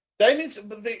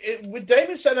 With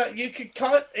Damien Sandow,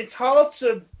 it's hard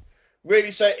to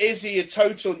really say, is he a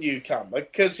total newcomer?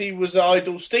 Because he was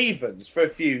Idol Stevens for a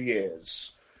few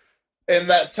years in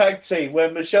that tag team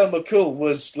when Michelle McCool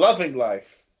was loving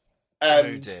life. And,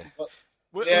 oh dear.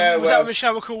 Was that when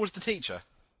Michelle McCool was the teacher?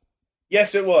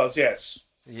 Yes, it was. Yes.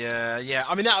 Yeah.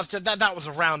 I mean, that was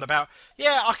a roundabout.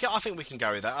 Yeah, I think we can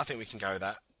go with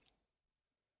that.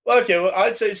 Well, okay. Well,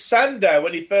 I'd say Sandow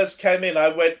when he first came in.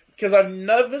 I went because I've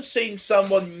never seen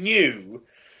someone new.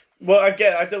 Well,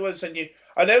 again, I don't want to say new.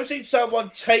 I've never seen someone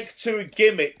take to a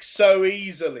gimmick so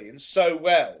easily and so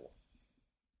well.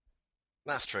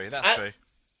 That's true. True.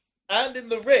 And in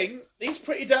the ring, he's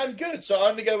pretty damn good. So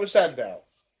I'm going to go with Sandow.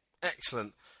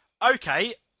 Excellent.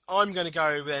 Okay. I'm going to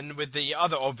go then with the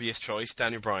other obvious choice,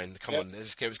 Daniel Bryan. Come on,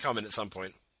 it was coming at some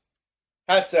point.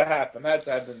 Had to happen.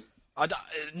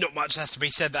 Not much has to be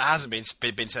said that hasn't been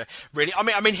said. Really,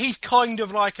 I mean, he's kind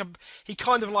of like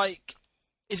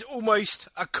is almost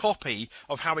a copy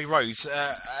of how he rose,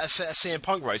 as CM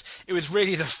Punk rose. It was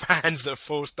really the fans that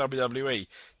forced WWE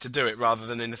to do it rather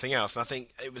than anything else. And I think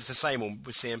it was the same one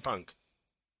with CM Punk.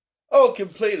 Oh,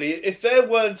 completely. If there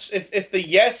weren't, if the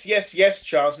yes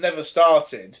chants never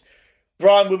started,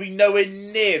 Brian would be nowhere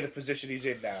near the position he's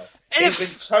in now. He's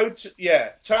been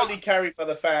totally carried by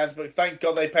the fans, but thank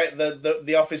God they paid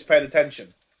the office paid attention.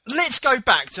 Let's go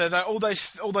back to all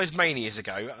those manias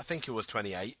ago. I think it was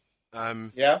 28.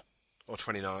 Or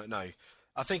 29. No,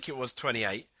 I think it was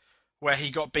 28, where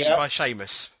he got beat by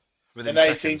Sheamus within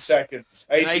 18 seconds.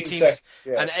 18 seconds.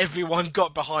 Yeah. And everyone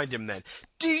got behind him then.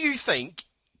 Do you think,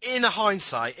 in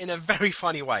hindsight, in a very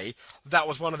funny way, that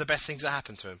was one of the best things that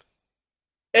happened to him?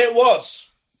 It was.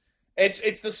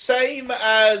 It's the same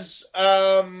as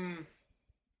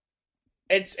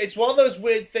it's one of those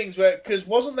weird things where, because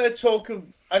wasn't there talk of,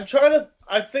 I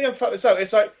think I've fucked this up.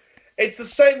 It's like it's the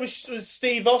same with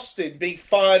Steve Austin being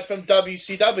fired from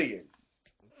WCW.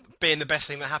 Being the best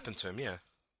thing that happened to him, yeah.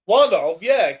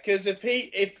 Because if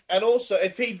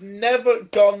he'd never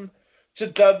gone to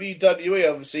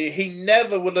WWE, obviously, he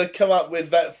never would have come up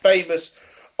with that famous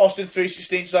Austin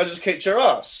 316 so I just kicked your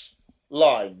ass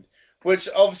line, which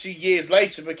obviously years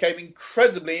later became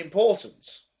incredibly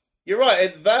important. You're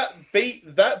right, and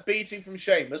that beating from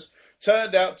Sheamus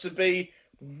turned out to be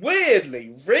really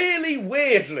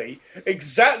weirdly,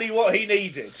 exactly what he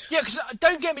needed. Yeah, because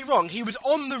don't get me wrong, he was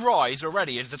on the rise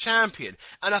already as the champion,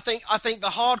 and I think the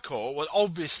hardcore was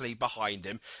obviously behind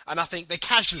him, and I think the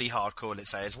casually hardcore, let's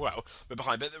say, as well, were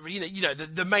behind. But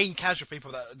the main casual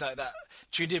people that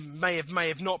tuned in may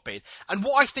have not been. And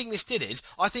what I think this did is,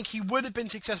 I think he would have been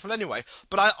successful anyway,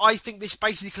 but I think this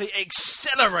basically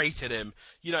accelerated him.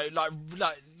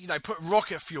 Put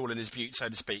rocket fuel in his butte, so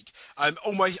to speak,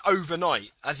 almost overnight.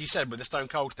 As you said, with the Stone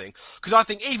Cold thing. Because I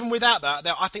think even without that,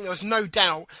 I think there was no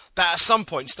doubt that at some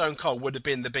point Stone Cold would have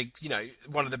been the big,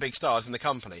 one of the big stars in the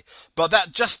company. But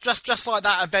that just like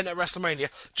that event at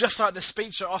WrestleMania, just like the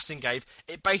speech that Austin gave,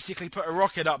 it basically put a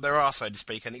rocket up their arse, so to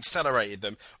speak, and accelerated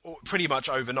them pretty much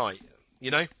overnight,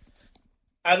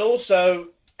 And also,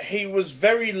 he was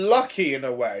very lucky in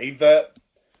a way that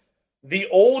the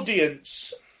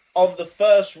audience on the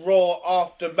first Raw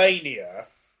after Mania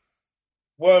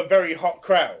were a very hot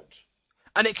crowd.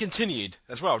 And it continued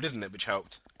as well, didn't it, which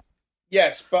helped?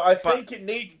 Yes, but I think it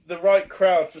needed the right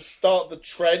crowd to start the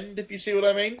trend, if you see what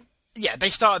I mean. Yeah,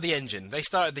 they started the engine. They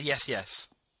started the yes.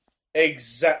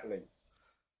 Exactly.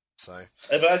 So,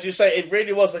 but as you say, it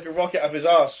really was like a rocket up his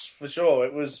arse, for sure.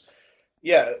 It was,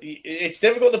 it's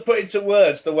difficult to put into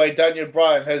words the way Daniel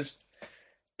Bryan has.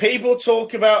 People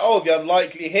talk about, the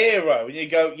unlikely hero, and you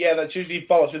go, that's usually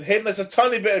bollocks. With him, there's a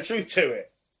tiny bit of truth to it.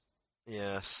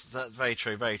 Yes, that's very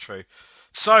true, very true.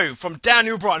 So, from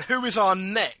Daniel Bryan, who is our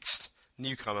next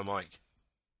newcomer, Mike?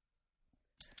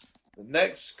 The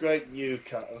next great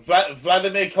newcomer,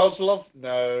 Vladimir Kozlov?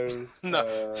 No,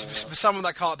 for someone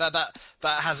that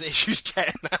has issues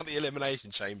getting out the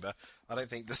Elimination Chamber, I don't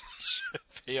think this should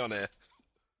be on here.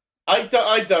 I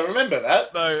don't remember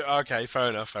that. No, okay, fair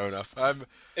enough.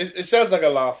 It sounds like a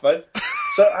laugh, though.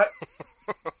 So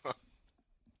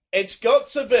it's got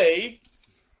to be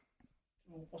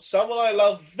someone I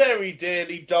love very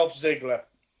dearly, Dolph Ziggler.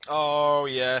 Oh,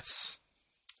 yes.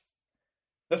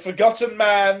 The forgotten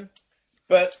man,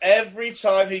 but every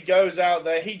time he goes out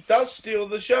there, he does steal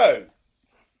the show.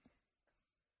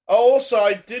 Also,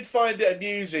 I did find it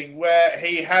amusing where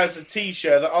he has a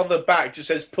T-shirt that on the back just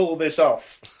says, "Pull this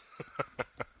off."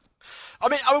 I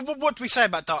mean, what do we say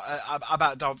about Dolph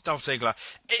Ziggler?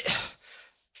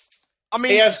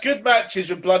 He has good matches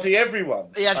with bloody everyone.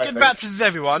 He has good matches with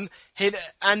everyone,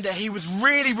 and he was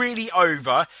really, really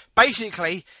over.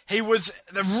 Basically,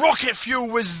 the rocket fuel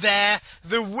was there,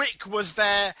 the wick was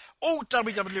there. All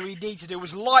WWE needed to do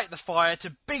was light the fire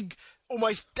to big,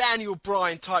 almost Daniel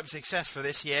Bryan type success for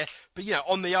this year. But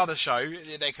on the other show,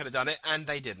 they could have done it, and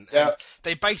they didn't. Yeah. And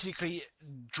they basically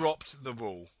dropped the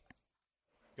ball.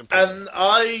 Completely. And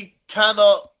I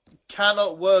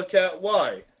cannot work out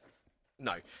why.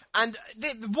 No. And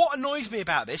what annoys me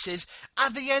about this is,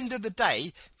 at the end of the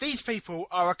day, these people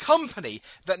are a company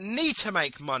that need to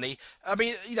make money. I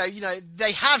mean,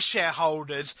 they have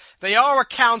shareholders. They are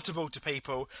accountable to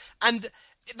people. And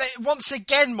once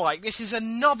again, Mike, this is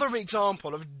another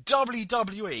example of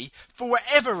WWE, for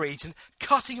whatever reason,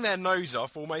 cutting their nose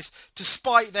off almost to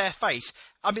spite their face.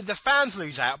 I mean, the fans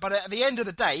lose out, but at the end of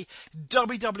the day,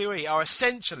 WWE are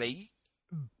essentially,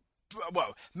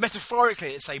 well,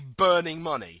 metaphorically, let's say, burning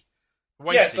money.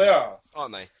 Yes, they are.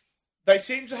 Aren't they? They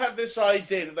seem to have this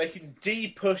idea that they can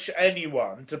de-push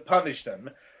anyone to punish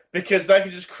them, because they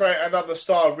can just create another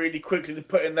star really quickly to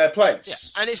put in their place.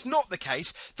 Yeah. And it's not the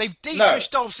case. They've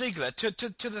pushed Dolph Ziggler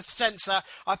to the sense that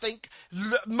I think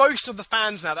most of the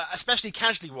fans now, that especially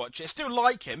casually watch it, still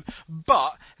like him,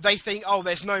 but they think, oh,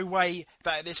 there's no way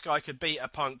that this guy could beat a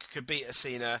Punk, could beat a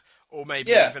Cena, or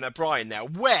maybe even a Bryan now.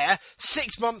 Where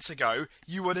 6 months ago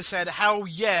you would have said, hell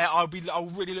yeah, I'll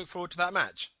really look forward to that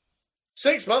match.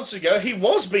 6 months ago, he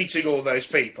was beating all those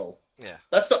people. Yeah,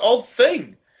 that's the odd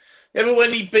thing. Remember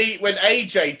when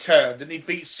AJ turned and he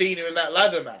beat Cena in that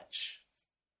ladder match?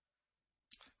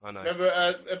 I know.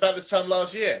 Remember about this time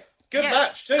last year? Good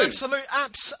match too.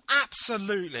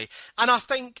 Absolutely. And I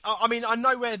think, I mean, I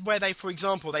know where they, for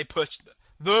example, they pushed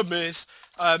The Miz.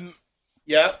 And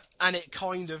it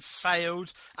kind of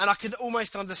failed. And I can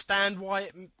almost understand why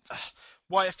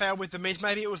it failed with The Miz.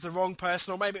 Maybe it was the wrong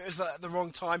person, or maybe it was the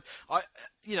wrong time.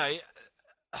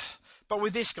 But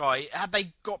with this guy, had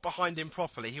they got behind him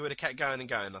properly, he would have kept going and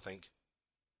going, I think.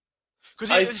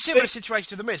 Because it was a similar situation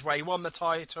to The Miz, where he won the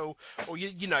title, or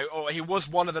or he was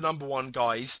one of the number one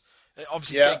guys.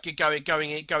 Obviously,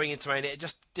 going into Mania, it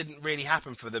just didn't really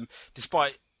happen for them,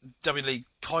 despite WWE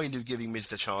kind of giving Miz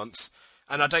the chance.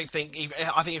 And I think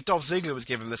if Dolph Ziggler was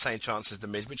given the same chance as The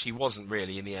Miz, which he wasn't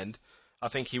really in the end, I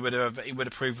think he would have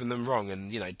proven them wrong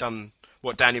and done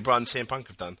what Daniel Bryan and CM Punk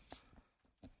have done.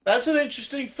 That's an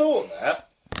interesting thought, that.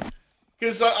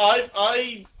 Because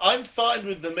I'm fine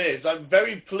with The Miz. I'm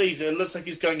very pleased. It looks like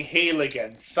he's going heel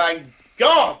again. Thank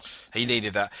God! He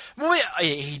needed that. Well,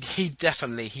 he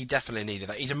definitely needed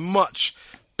that. He's a much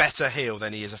better heel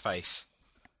than he is a face.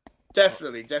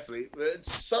 Definitely.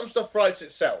 Some stuff writes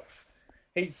itself.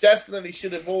 He definitely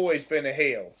should have always been a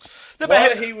heel. No,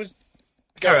 but he was...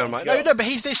 Carry on, mate. No, but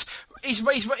he's this... He's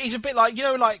a bit like,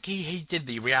 like he did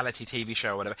the reality TV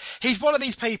show or whatever. He's one of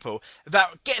these people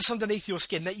that gets underneath your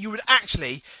skin that you would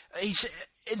actually...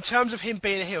 in terms of him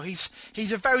being a heel,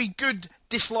 he's a very good,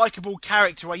 dislikable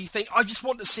character where you think, I just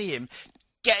want to see him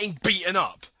getting beaten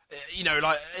up.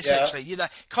 Essentially,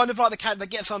 kind of like the cat that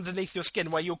gets underneath your skin,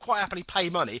 where you'll quite happily pay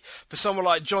money for someone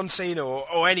like John Cena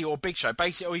or Big Show,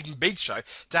 basically, or even Big Show,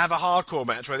 to have a hardcore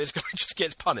match where this guy just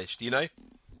gets punished.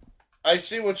 I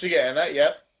see what you're getting at.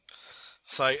 Yeah.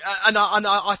 So, and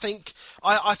I think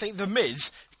The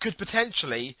Miz could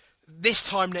potentially this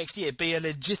time next year be a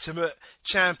legitimate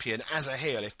champion as a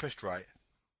heel if pushed right.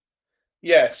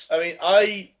 Yes, I mean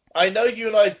I know you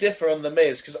and I differ on The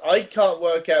Miz, because I can't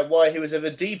work out why he was ever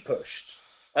de-pushed.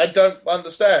 I don't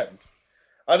understand.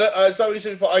 I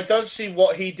don't see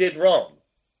what he did wrong.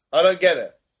 I don't get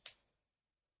it.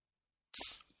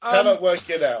 Cannot work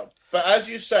it out. But as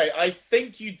you say, I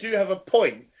think you do have a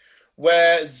point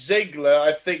where Ziggler,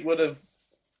 I think,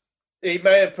 he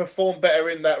may have performed better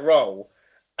in that role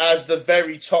as the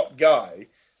very top guy.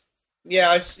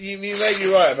 Yeah, you may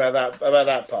be right about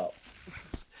that part.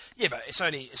 Yeah, but it's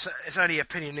only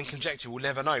opinion and conjecture. We'll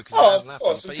never know because it hasn't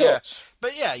happened.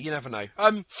 But yeah, you never know.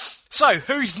 So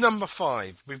who's number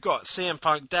 5? We've got CM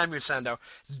Punk, Daniel Sandow,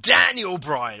 Daniel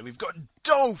Bryan. We've got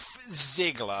Dolph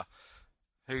Ziggler.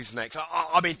 Who's next?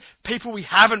 I mean, people we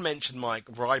haven't mentioned, Mike,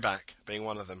 Ryback being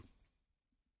one of them.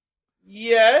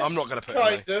 Yes, I'm not going to put him.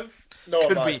 Kind of. No,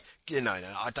 could be. No.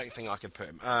 I don't think I can put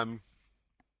him.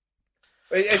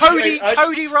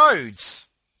 Cody Rhodes.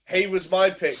 He was my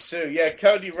pick too. Yeah,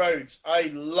 Cody Rhodes.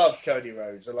 I love Cody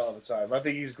Rhodes a lot of the time. I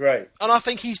think he's great, and I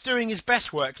think he's doing his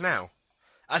best work now,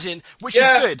 which is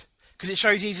good because it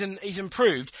shows he's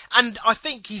improved. And I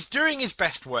think he's doing his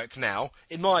best work now,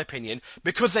 in my opinion,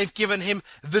 because they've given him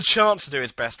the chance to do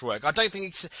his best work.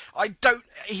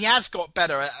 He has got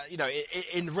better,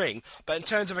 in ring, but in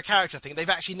terms of a character, I think they've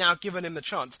actually now given him the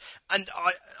chance. And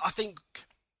I think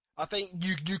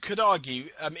you could argue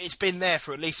it's been there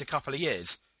for at least a couple of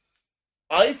years.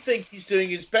 I think he's doing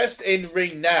his best in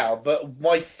ring now, but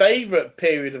my favourite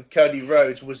period of Cody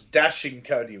Rhodes was dashing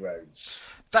Cody Rhodes.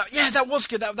 That was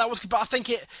good. That was good, but I think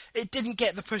it didn't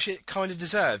get the push it kind of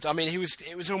deserved. I mean,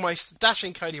 it was almost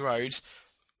dashing Cody Rhodes,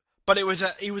 but he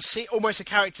was almost a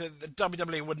character that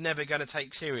WWE were never going to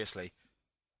take seriously.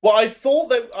 Well, I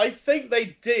think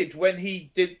they did when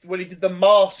he did the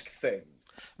mask thing.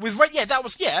 But okay.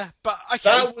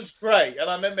 That was great, and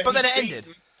I remember. But then it ended.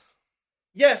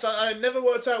 Yes, I never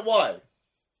worked out why.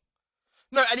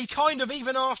 No, and he kind of,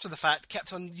 even after the fact,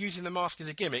 kept on using the mask as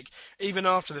a gimmick, even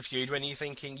after the feud, when you're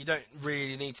thinking you don't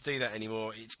really need to do that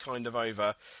anymore, it's kind of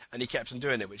over, and he kept on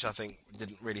doing it, which I think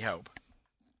didn't really help.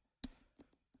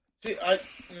 See,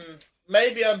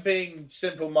 maybe I'm being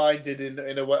simple-minded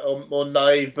in a way, or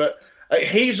naive, but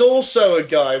he's also a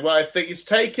guy where I think it's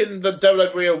taken the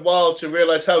WWE a while to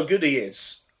realise how good he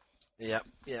is. Yeah,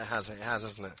 it has,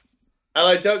 hasn't it? And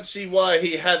I don't see why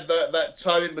he had that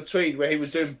time in between where he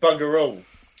was doing bugger all.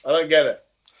 I don't get it.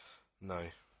 No.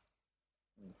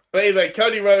 But anyway,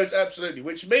 Cody Rhodes, absolutely.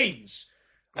 Which means...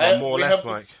 One more left,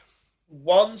 Mike.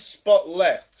 One spot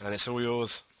left. And it's all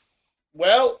yours.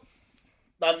 Well,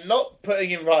 I'm not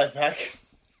putting in Ryback.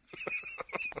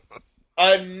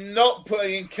 I'm not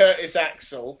putting in Curtis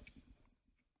Axel.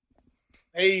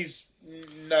 He's...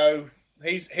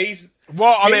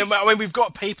 Well, I mean, we've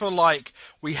got people like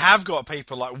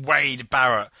Wade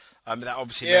Barrett. That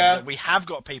obviously, we have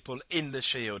got people in the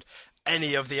Shield.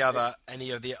 Any of the other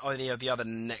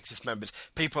Nexus members,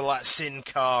 people like Sin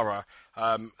Cara.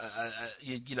 So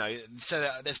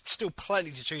there's still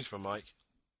plenty to choose from, Mike.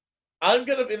 In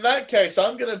that case,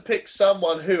 I'm gonna pick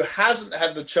someone who hasn't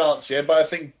had the chance yet, but I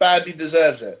think badly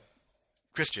deserves it.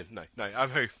 Christian, no, I'm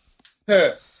who?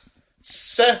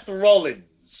 Seth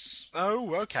Rollins.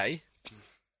 Oh, okay.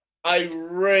 I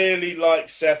really like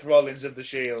Seth Rollins of the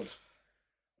Shield.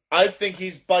 I think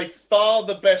he's by far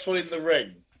the best one in the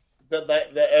ring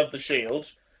of the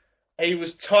Shield. He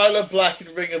was Tyler Black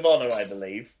in Ring of Honor, I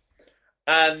believe.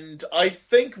 And I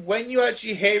think when you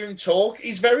actually hear him talk,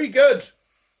 he's very good.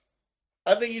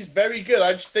 I think he's very good.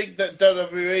 I just think that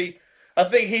WWE... I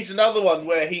think he's another one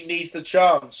where he needs the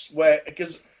chance.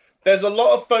 Because there's a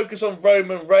lot of focus on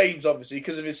Roman Reigns, obviously,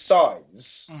 because of his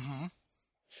size. Mm-hmm.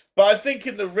 But I think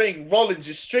in the ring, Rollins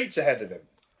is streets ahead of him.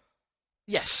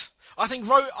 Yes, I think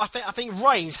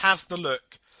Reigns has the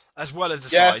look as well as the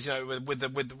size, with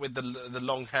the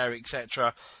long hair,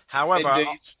 etc. However,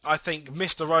 I think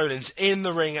Mr. Rollins in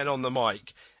the ring and on the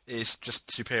mic is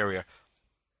just superior.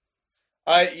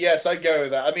 I go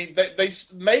with that. I mean, they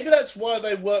maybe that's why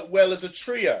they work well as a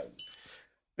trio,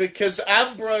 because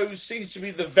Ambrose seems to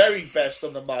be the very best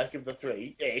on the mic of the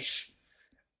three-ish.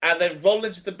 And then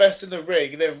Rollins is the best in the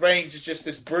ring, and then Reigns is just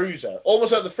this bruiser.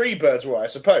 Almost like the Freebirds were, I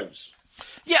suppose.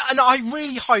 Yeah, and I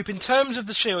really hope, in terms of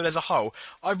the Shield as a whole,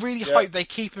 I really hope they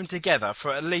keep them together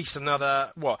for at least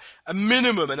another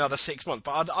 6 months.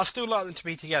 But I'd still like them to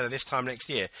be together this time next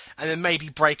year, and then maybe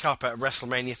break up at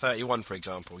WrestleMania 31, for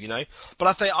example, you know?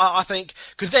 But I think,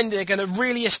 because then they're going to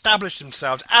really establish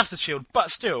themselves as the Shield,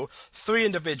 but still, three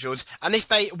individuals, and if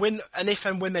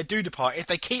and when they do depart, if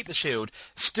they keep the Shield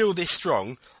still this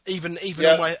strong, even in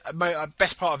my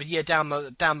best part of a year down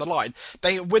the line,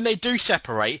 when they do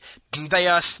separate, they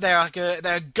are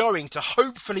going to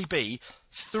hopefully be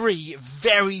three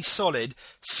very solid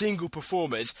single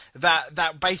performers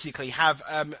that basically have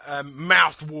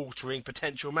mouth-watering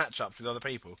potential matchups with other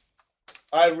people.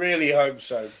 I really hope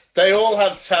so. They all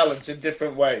have talent in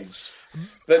different ways.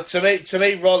 But to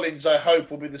me, Rollins, I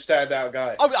hope, will be the standout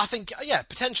guy. Oh, I think,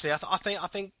 potentially. I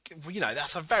think,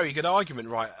 that's a very good argument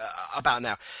about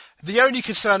now. The only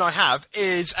concern I have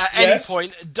is at any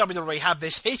point WWE have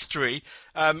this history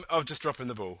of just dropping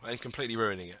the ball and completely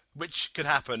ruining it, which could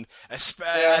happen.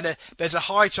 And there's a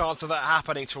high chance of that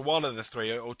happening to one of the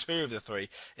three or two of the three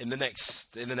in the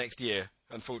next year,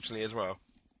 unfortunately, as well,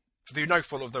 through no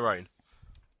fault of their own.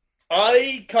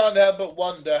 I can't help but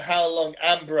wonder how long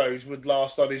Ambrose would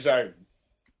last on his own.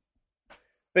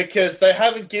 Because they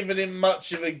haven't given him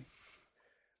much of a...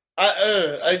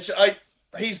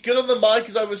 he's good on the mic,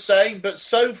 as I was saying, but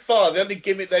so far the only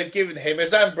gimmick they've given him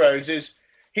as Ambrose is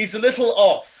he's a little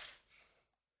off.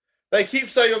 They keep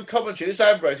saying on commentary, this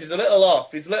Ambrose, he's a little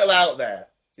off, he's a little out there.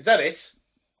 Is that it?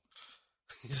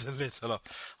 He's a little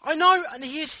off. I know, and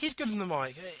he's good on the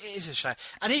mic. It is a shame.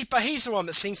 But he's the one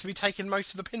that seems to be taking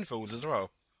most of the pinfalls as well.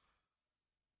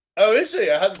 Oh, is he?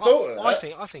 I hadn't thought of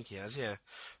that. I think he has, yeah.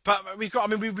 But we've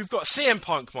got CM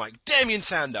Punk, Mike, Damien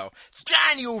Sandow,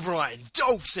 Daniel Bryan,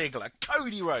 Dolph Ziggler,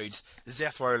 Cody Rhodes,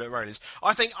 Seth Rollins.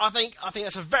 I think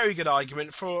that's a very good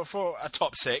argument for a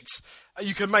top six.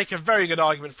 You can make a very good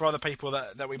argument for other people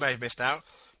that we may have missed out.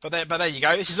 But there you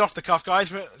go. This is off the cuff, guys.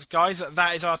 But guys,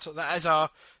 that is our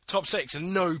top six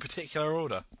in no particular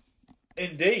order.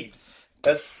 Indeed.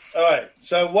 All right.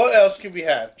 So what else can we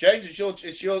have, James? It's your.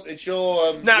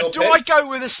 Now, your do pick? I go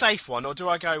with a safe one or do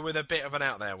I go with a bit of an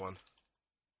out there one?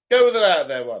 Go with an out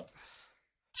there one.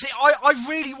 See, I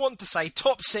really want to say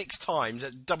top 6 times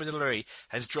that WWE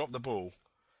has dropped the ball.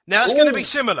 Now that's going to be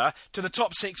similar to the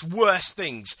top 6 worst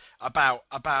things about.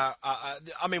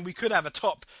 I mean, we could have a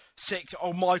top 6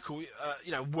 or Michael,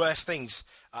 worst things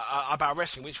about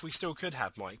wrestling, which we still could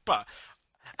have, Mike.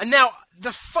 And now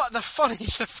the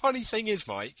funny thing is,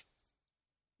 Mike.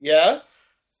 Yeah.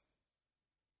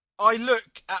 I look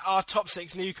at our top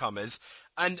 6 newcomers,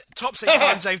 and top 6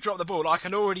 times they've dropped the ball. I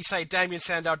can already say Damien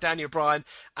Sandow, Daniel Bryan,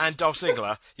 and Dolph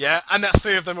Ziggler. Yeah, and that's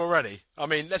 3 of them already. I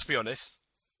mean, let's be honest.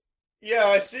 Yeah,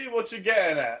 I see what you're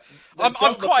getting at. I'm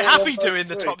quite happy doing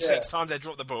the top 6 times they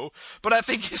drop the ball, but I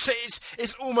think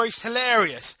it's almost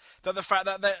hilarious that the fact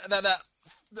that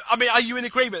I mean, are you in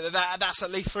agreement that that's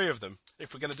at least 3 of them?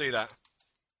 If we're going to do that,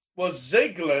 well,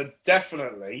 Ziggler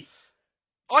definitely.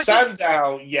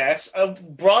 Sandow, yes.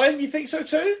 Brian, you think so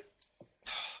too?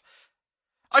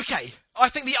 Okay, I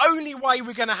think the only way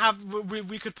we're going to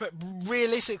we could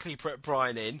realistically put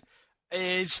Brian in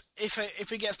is if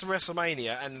he gets to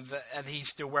WrestleMania and he's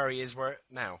still where he is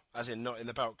now, as in not in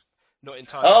the belt, not in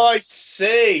title. Oh, I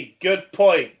see. Good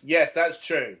point. Yes, that's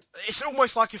true. It's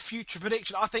almost like a future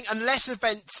prediction. I think unless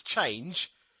events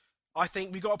change, I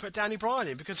think we've got to put Danny Bryan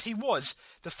in because he was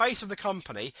the face of the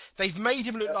company. They've made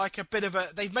him look like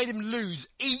they've made him lose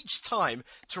each time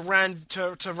to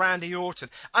Randy Orton.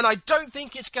 And I don't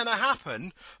think it's going to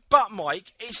happen. But,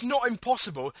 Mike, it's not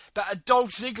impossible that a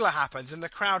Dolph Ziggler happens and the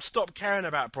crowd stop caring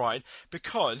about Bryan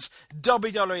because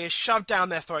WWE has shoved down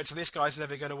their throats that this guy's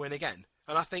never going to win again.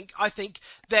 And I think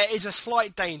there is a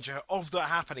slight danger of that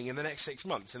happening in the next 6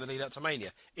 months in the lead up to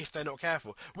Mania, if they're not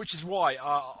careful. Which is why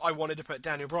I wanted to put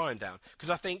Daniel Bryan down. Because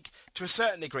I think, to a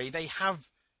certain degree, they have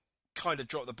kind of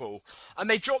dropped the ball. And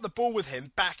they dropped the ball with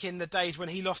him back in the days when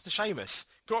he lost to Sheamus.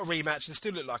 Got a rematch and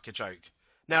still looked like a joke.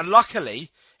 Now, luckily,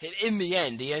 in the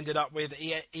end, he ended up with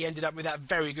that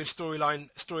very good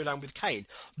storyline with Kane.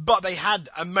 But they had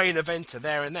a main eventer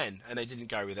there and then, and they didn't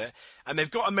go with it. And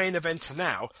they've got a main eventer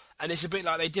now, and it's a bit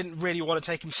like they didn't really want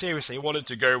to take him seriously. They wanted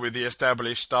to go with the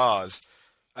established stars,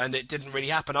 and it didn't really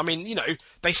happen. I mean,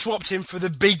 they swapped him for the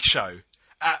Big Show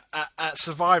at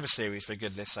Survivor Series, for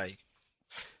goodness sake.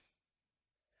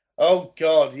 Oh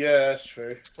God, yeah, that's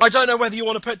true. I don't know whether you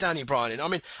want to put Danny Bryan in.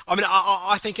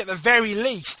 I think at the very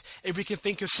least, if we can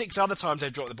think of 6 other times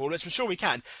they've dropped the ball, which I'm sure we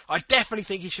can, I definitely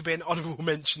think he should be an honourable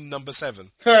mention number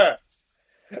 7. All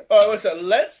right, so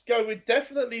let's go with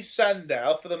definitely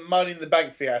Sandow for the Money in the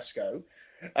Bank fiasco.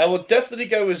 I will definitely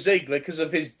go with Ziggler because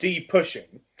of his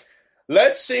D-pushing.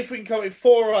 Let's see if we can come up with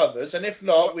 4 others, and if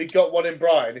not, we've got one in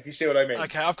Bryan, if you see what I mean.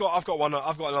 Okay, I've got one.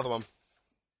 I've got another one.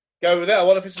 Go with that. I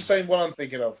wonder if it's the same one I'm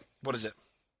thinking of. What is it?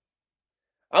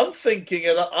 I'm thinking,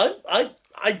 and I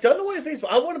don't know what it is,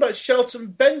 but I wonder about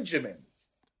Shelton Benjamin.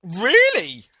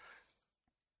 Really?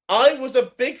 I was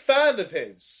a big fan of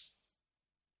his.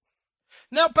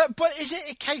 No, but is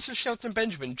it a case of Shelton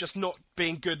Benjamin just not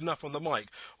being good enough on the mic,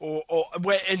 or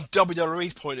where in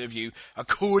WWE's point of view,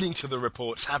 according to the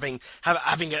reports, having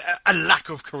a lack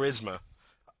of charisma?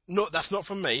 That's not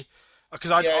from me.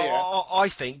 Because I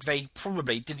think they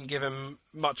probably didn't give him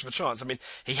much of a chance. I mean,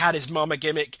 he had his mama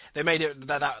gimmick. They made it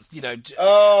they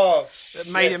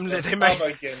made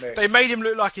him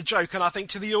look like a joke. And I think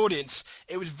to the audience,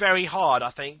 it was very hard. I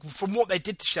think from what they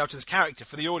did to Shelton's character,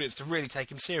 for the audience to really take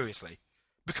him seriously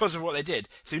because of what they did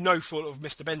through no fault of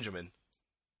Mr. Benjamin.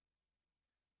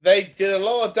 They did a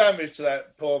lot of damage to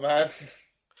that poor man.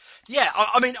 Yeah,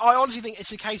 I mean, I honestly think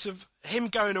it's a case of him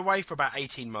going away for about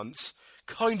 18 months.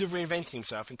 Kind of reinventing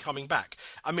himself and coming back.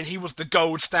 I mean, he was the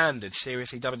gold standard.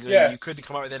 Seriously, WWE, yes. You couldn't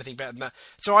come up with anything better than that.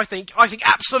 So I think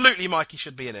absolutely Mikey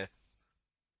should be in here.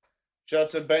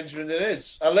 Shelton Benjamin it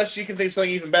is. Unless you can think of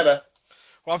something even better.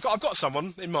 Well, I've got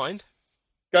someone in mind.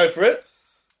 Go for it.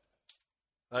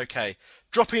 Okay.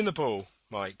 Dropping the ball,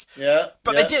 Mike. Yeah.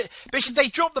 But they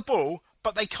dropped the ball,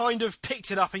 but they kind of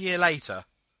picked it up a year later.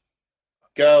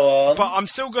 Go on. But I'm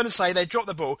still going to say they dropped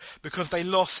the ball because they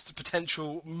lost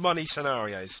potential money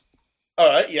scenarios. All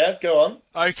right, yeah, go on.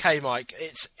 Okay, Mike.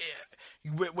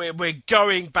 We're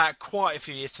going back quite a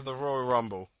few years to the Royal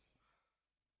Rumble.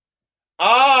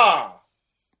 I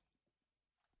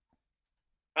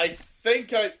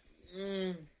think all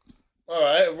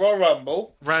right, Royal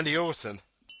Rumble. Randy Orton.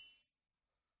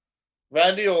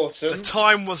 The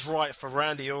time was right for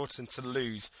Randy Orton to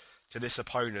lose to this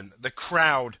opponent. The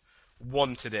crowd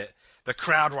wanted it. The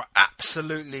crowd were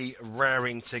absolutely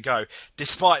raring to go,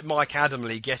 despite Mike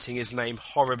Adamle getting his name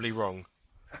horribly wrong.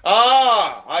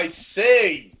 I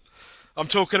see. I'm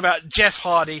talking about Jeff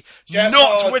Hardy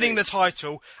winning the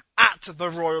title at the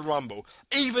Royal Rumble.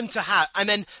 And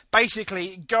then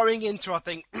basically going into, I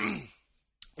think,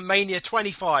 Mania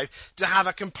 25 to have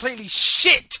a completely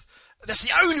shit, that's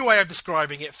the only way of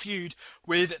describing it, feud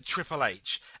with Triple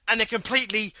H. And a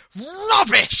completely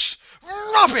rubbish,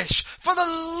 for the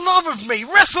love of me,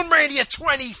 WrestleMania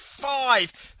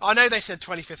 25. I know they said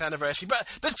 25th anniversary, but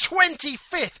the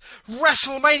 25th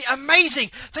WrestleMania, amazing.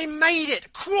 They made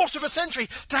it, quarter of a century,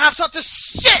 to have such a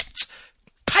shit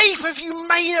pay-per-view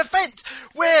main event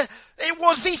where it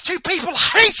was these two people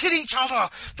hated each other.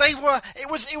 It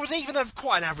was even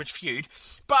quite an average feud,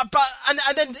 but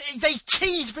then they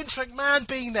teased Vince McMahon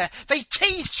being there. They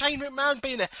teased Shane McMahon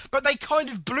being there, but they kind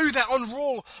of blew that on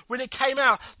Raw when it came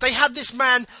out. They had this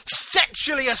man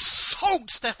sexually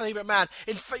assault Stephanie McMahon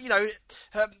in,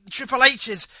 Triple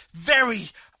H's very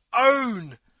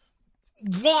own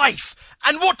wife.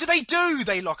 And what do?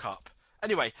 They lock up.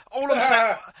 Anyway, all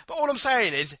I'm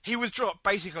saying is he was dropped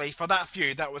basically for that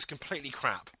feud that was completely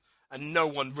crap and no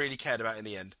one really cared about in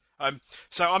the end.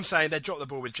 So I'm saying they dropped the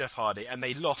ball with Jeff Hardy and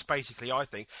they lost basically, I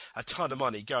think, a ton of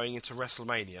money going into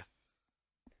WrestleMania.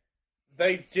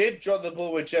 They did drop the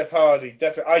ball with Jeff Hardy,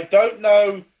 definitely. I don't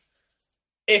know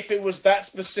if it was that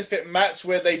specific match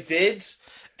where they did,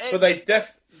 but they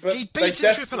definitely. He beat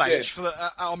Triple H for the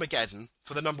Armageddon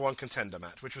for the number one contender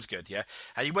match, which was good, yeah.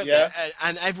 And he went there,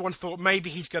 and everyone thought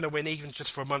maybe he's going to win even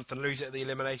just for a month and lose it at the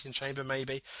Elimination Chamber,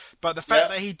 maybe. But the fact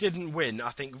that he didn't win, I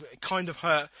think, kind of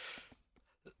hurt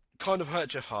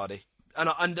Jeff Hardy.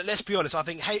 And let's be honest, I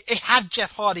think had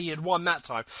Jeff Hardy had won that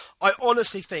time, I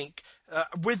honestly think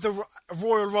with the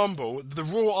Royal Rumble, the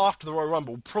Raw after the Royal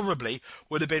Rumble probably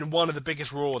would have been one of the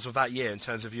biggest Raws of that year in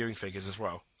terms of viewing figures as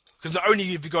well. Because not only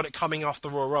have you got it coming off the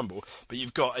Royal Rumble, but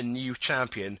you've got a new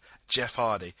champion, Jeff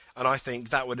Hardy. And I think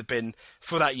that would have been,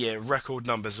 for that year, record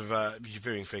numbers of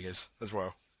viewing figures as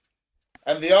well.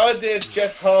 And the idea of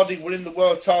Jeff Hardy winning the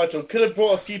world title could have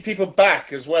brought a few people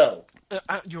back as well.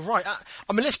 You're right.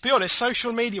 I mean, let's be honest.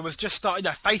 Social media was just starting.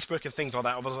 Facebook and things like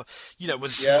that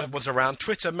was around.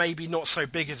 Twitter maybe not so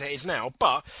big as it is now,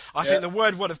 but I think the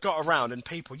word would have got around, and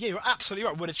people, you're absolutely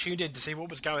right, would have tuned in to see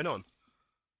what was going on.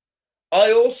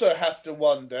 I also have to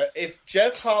wonder if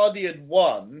Jeff Hardy had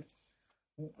won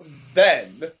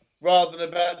then, rather than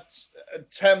about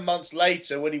 10 months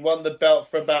later when he won the belt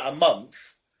for about a month,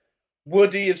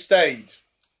 would he have stayed?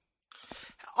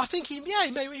 I think he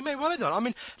may well have done. I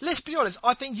mean, let's be honest.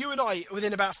 I think you and I,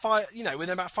 within about 5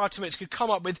 to minutes, could come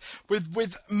up with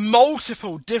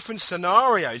multiple different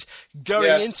scenarios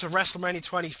going into WrestleMania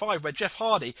 25, where Jeff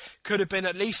Hardy could have been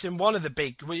at least in one of the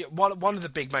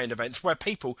big main events, where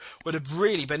people would have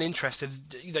really been interested,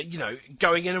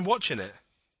 going in and watching it.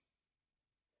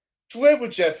 Where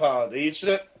with Jeff Hardy is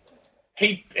that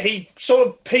he sort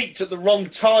of peaked at the wrong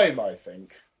time, I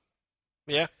think.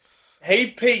 Yeah. He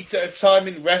peaked at a time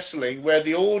in wrestling where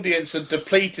the audience had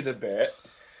depleted a bit,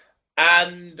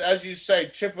 and as you say,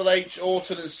 Triple H,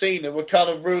 Orton, and Cena were kind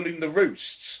of ruling the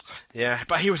roosts. Yeah,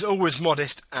 but he was always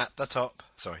modest at the top.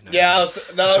 Sorry. No, yeah,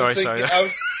 sorry.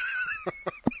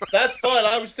 That's fine.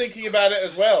 I was thinking about it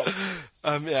as well.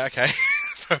 Yeah. Okay.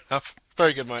 Fair enough.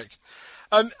 Very good, Mike.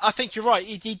 I think you're right.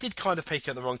 He did kind of peak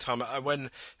at the wrong time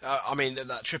when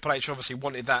that Triple H obviously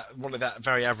wanted that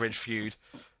very average feud.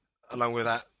 Along with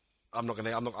that, I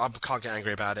can't get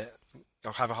angry about it.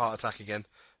 I'll have a heart attack again.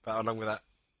 But along with that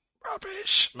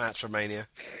rubbish match for Mania.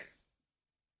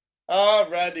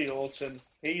 Randy Orton.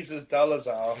 He's as dull as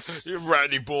arse.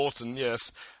 Randy Borton,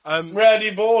 yes.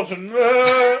 Randy Borton.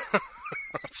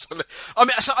 Absolutely. I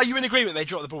mean, so are you in agreement? They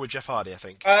dropped the ball with Jeff Hardy, I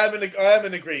think. I am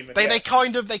in agreement. They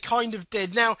kind of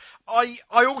did. Now, I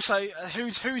also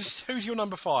who's your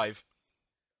number 5?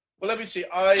 Well, let me see.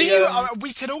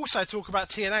 We could also talk about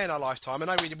TNA in our lifetime. I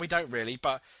know we don't really,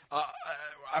 but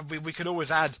we could always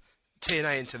add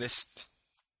TNA into this.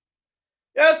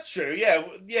 Yeah, that's true. Yeah,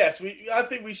 yes. I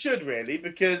think we should really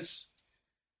because.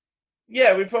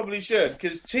 Yeah, we probably should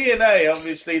because TNA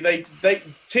obviously they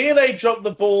TNA dropped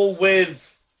the ball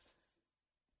with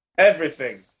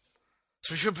everything.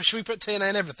 So should we put TNA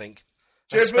in everything?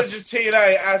 Should we put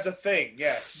TNA as a thing?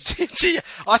 Yes.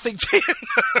 I think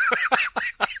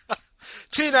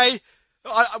TNA.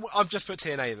 I've just put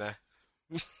TNA in there.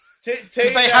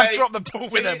 TNA, they have dropped the ball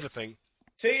with everything.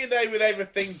 TNA with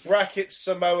everything, brackets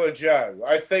Samoa Joe.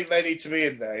 I think they need to be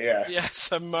in there, yeah. Yeah,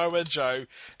 Samoa Joe.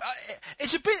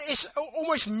 It's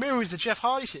almost mirrors the Jeff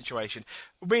Hardy situation,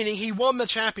 meaning he won the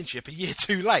championship a year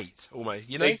too late, almost,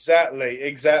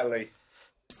 Exactly.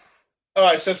 All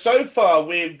right, so far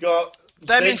we've got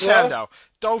Damien Sandow,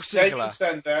 Dolph Ziggler, Damien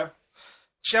Sandow,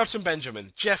 Shelton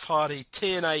Benjamin, Jeff Hardy,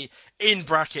 TNA in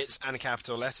brackets and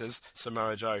capital letters,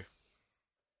 Samoa Joe.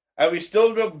 And we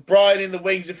still got Brian in the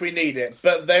wings if we need it.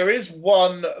 But there is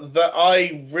one that I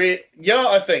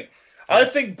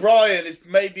think Brian is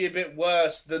maybe a bit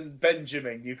worse than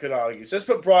Benjamin, you could argue. So let's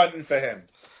put Brian in for him.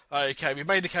 Okay, we've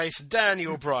made the case.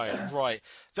 Daniel Bryan. Right.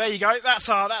 There you go. That's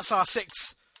our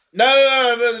 6. No.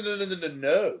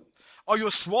 Oh,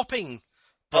 you're swapping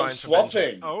Brian I'm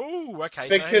swapping. Oh, okay.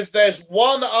 Because there's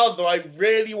one other I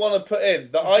really want to put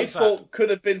in that I thought could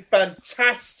have been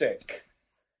fantastic.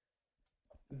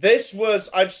 This was,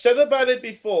 I've said about it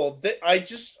before. I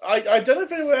don't know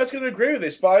if anyone else is going to agree with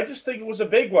this, but I just think it was a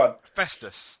big one.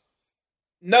 Festus.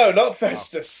 No, not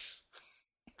Festus.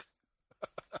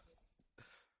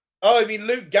 Oh, I mean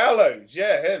Luke Gallows.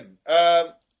 Yeah, him.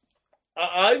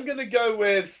 I'm going to go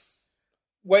with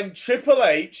when Triple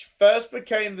H first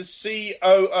became the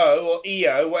COO or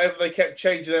EO, whatever they kept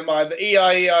changing their mind, the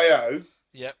EIEIO.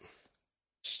 Yep.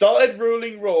 Started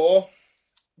ruling Raw.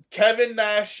 Kevin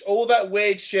Nash, all that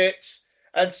weird shit,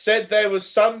 and said there was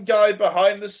some guy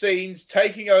behind the scenes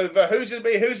taking over. Who's going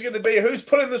to be? Who's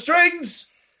pulling the strings?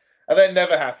 And that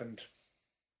never happened.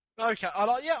 Okay,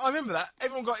 I remember that.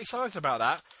 Everyone got excited about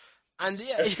that, and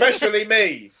yeah, especially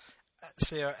me.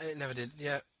 See, it never did.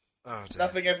 Yeah. Oh, dear.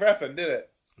 Nothing ever happened, did it?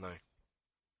 No.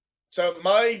 So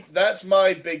that's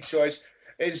my big choice.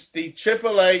 Is the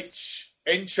Triple H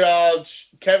in charge,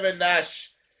 Kevin Nash,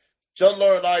 John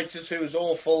Laurinaitis, who was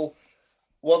awful.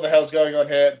 What the hell's going on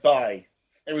here? Bye.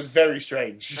 It was very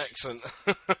strange. Excellent.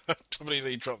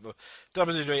 WWE dropped the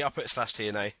WWE up at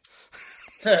 /TNA.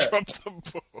 Dropped the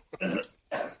ball.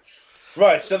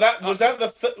 Right. So that was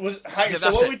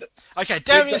that's it. Okay,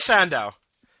 Damien Sandow.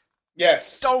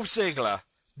 Yes. Dolph Ziggler.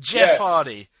 Jeff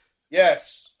Hardy.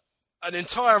 Yes. An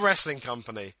entire wrestling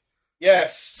company.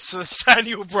 Yes. So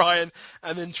Daniel Bryan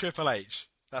and then Triple H.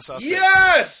 That's our six.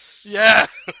 Yes! Yes!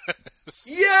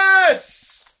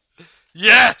 Yes!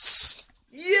 Yes!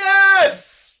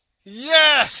 Yes!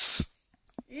 Yes!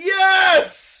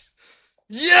 Yes!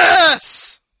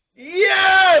 Yes!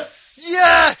 Yes!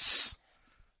 Yes!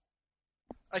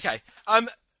 Okay,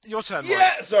 your turn, Mike.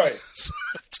 Yeah, sorry.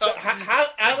 So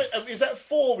how is that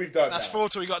 4 we've done? That's now? 4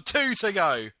 till we got 2 to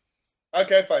go.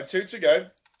 Okay, fine. 2 to go.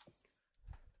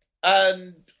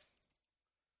 And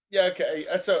yeah, okay.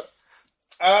 So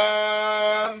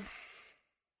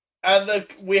and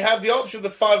we have the option of the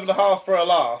 5.5 for a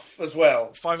laugh as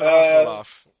well. 5.5 for a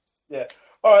laugh. Yeah.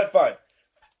 All right, fine.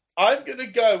 I'm gonna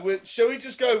go with. Shall we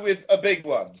just go with a big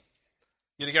one?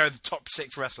 You're gonna go with the top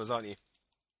 6 wrestlers, aren't you?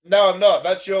 No, I'm not.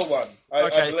 That's your one. I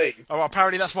believe. Oh, well,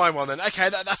 apparently that's my one then. Okay,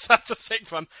 that's the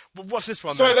 6th one. But what's this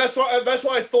one? Sorry, then? that's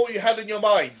what I thought you had in your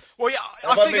mind. Well, yeah,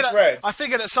 I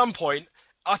figured at some point,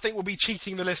 I think we'll be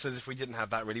cheating the listeners if we didn't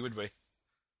have that, really, would we?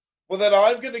 Well, then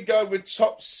I'm going to go with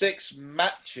top 6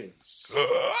 matches.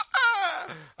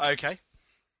 Okay.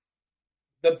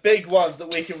 The big ones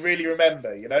that we can really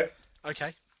remember, you know?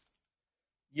 Okay.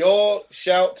 Your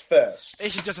shout first.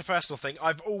 This is just a personal thing.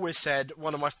 I've always said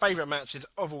one of my favourite matches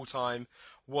of all time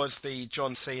was the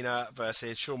John Cena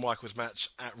versus Shawn Michaels match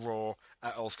at Raw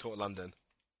at Earls Court, London.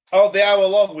 Oh, the hour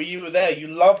long where you were there. You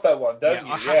love that one, don't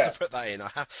you? I have to put that in.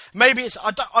 Maybe it's.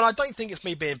 I don't think it's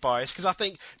me being biased because I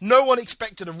think no one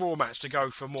expected a Raw match to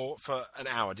go for an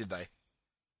hour, did they?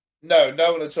 No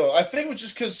one at all. I think it was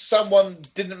just because someone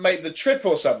didn't make the trip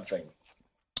or something.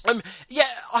 Yeah,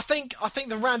 I think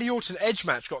the Randy Orton Edge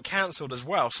match got cancelled as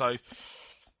well. So.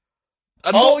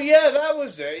 Yeah, that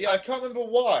was it. Yeah, I can't remember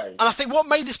why. And I think what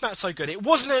made this match so good, it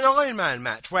wasn't an Iron Man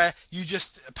match where you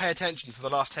just pay attention for the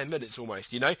last 10 minutes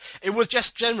almost, you know? It was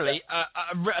just generally a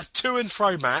to and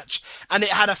fro match, and it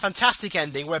had a fantastic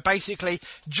ending where basically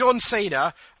John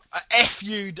Cena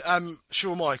F-U'd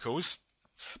Shawn Michaels,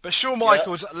 but Shawn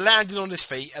Michaels landed on his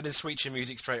feet and then Sweet Chin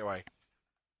Music straight away.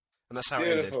 And that's how it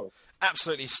ended.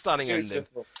 Absolutely stunning ending.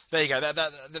 There you go.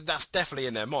 That's definitely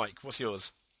in there. Mike, what's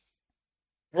yours?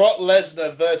 Brock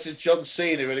Lesnar versus John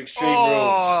Cena in Extreme Rules.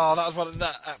 Oh, that was one of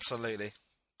that. Absolutely.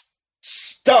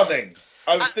 Stunning.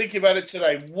 I was thinking about it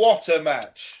today. What a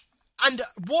match. And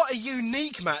what a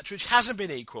unique match, which hasn't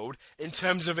been equalled in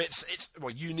terms of its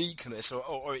uniqueness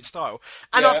or its style.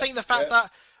 And I think the fact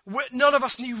that none of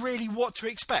us knew really what to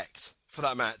expect for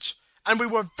that match. And we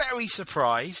were very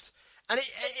surprised. And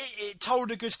it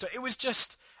told a good story. It was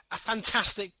just a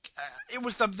fantastic... it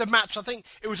was the match, I think,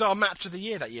 it was our match of the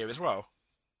year that year as well.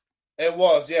 It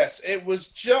was, yes. It was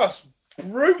just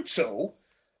brutal,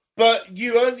 but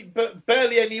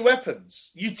barely any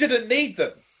weapons. You didn't need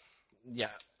them.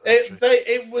 Yeah,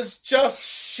 it was just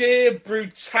sheer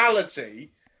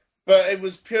brutality, but it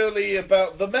was purely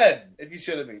about the men, if you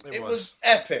see what I mean. It was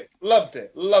epic. Loved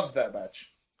it. Loved that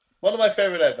match. One of my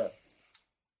favourite ever.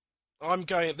 I'm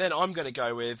going to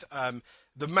go with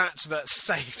the match that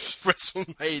saved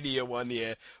WrestleMania one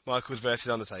year, Michaels versus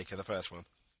Undertaker, the first one.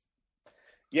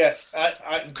 Yes,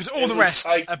 because all the rest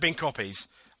have been copies,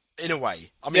 in a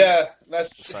way. I mean, yeah,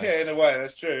 in a way,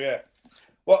 that's true. Yeah.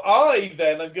 Well, I'm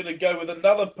going to go with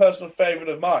another personal favourite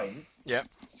of mine. Yep.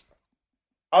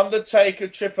 Undertaker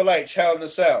Triple H Hell in a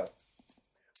Cell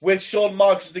with Shawn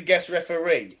Michaels the guest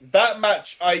referee. That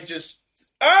match, just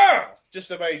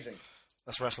amazing.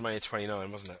 That's WrestleMania 29,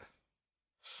 wasn't it?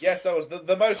 Yes, that was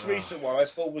the most recent one. I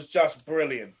thought was just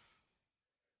brilliant.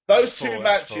 Those two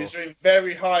matches are in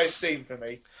very high esteem for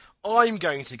me. I'm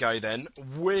going to go then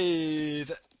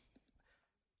with...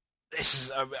 This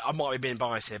is... I might be being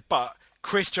biased here, but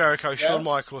Chris Jericho, Shawn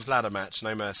Michaels ladder match,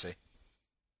 No Mercy.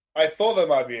 I thought that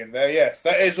might be in there, yes.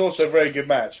 That is also a very good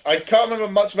match. I can't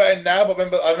remember much about it now, but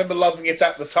I remember loving it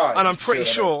at the time. And I'm pretty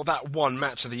sure that won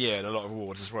Match of the Year in a lot of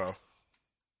awards as well.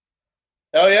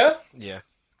 Oh, yeah? Yeah.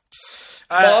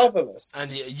 Marvellous.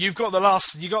 And you've got the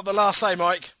last say,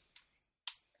 Mike.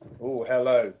 Oh,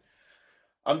 hello.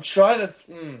 I'm trying to...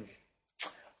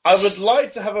 I would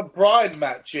like to have a Bryan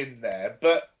match in there,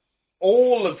 but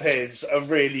all of his are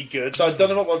really good, so I don't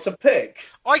know what one to pick.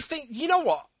 I think, you know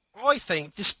what? I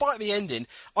think, despite the ending,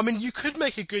 I mean, you could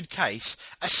make a good case,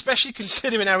 especially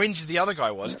considering how injured the other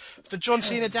guy was, for John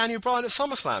Cena, Daniel Bryan at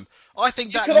SummerSlam. I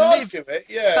think that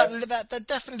that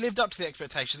definitely lived up to the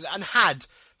expectations and had,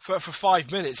 for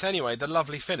 5 minutes anyway, the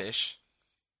lovely finish.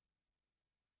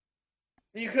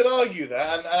 You could argue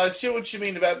that, and I see what you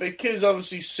mean about because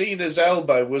obviously Cena's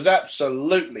elbow was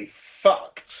absolutely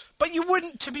fucked. But you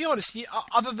wouldn't, to be honest,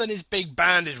 other than his big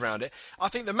bandage around it, I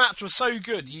think the match was so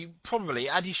good, you probably,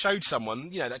 had you showed someone,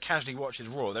 that casually watches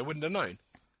Raw, they wouldn't have known.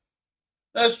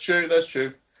 That's true.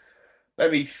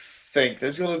 Let me think.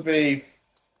 There's got to be...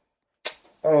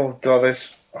 Oh, God,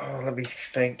 let me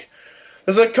think.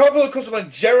 There's a couple, of course, like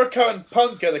Jericho and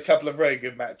Punk had a couple of very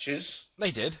good matches.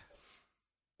 They did.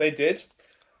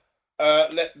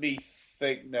 Let me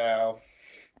think now.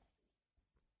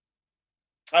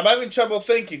 I'm having trouble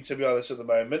thinking, to be honest, at the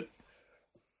moment.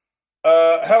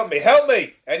 Help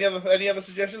me! Any other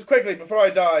suggestions? Quickly, before I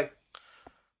die.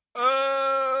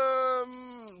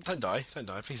 Don't die,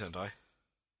 please don't die.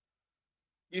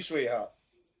 You sweetheart.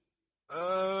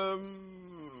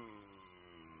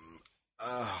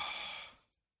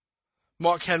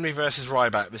 Mark Henry versus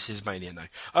Ryback. This is Mania, no.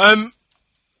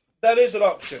 That is an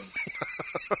option.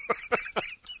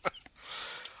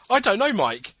 I don't know,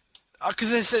 Mike.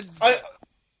 Because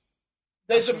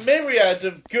there's a myriad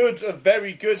of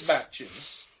very good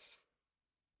matches,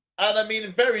 and I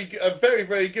mean very,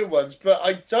 very good ones. But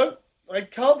I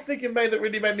can't think of many that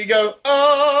really made me go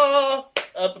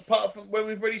apart from when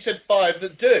we've already said 5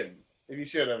 that do. If you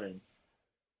see what I mean.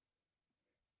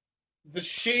 The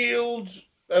Shield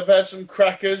have had some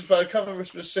crackers, but I can't remember a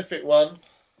specific one.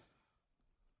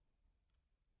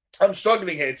 I'm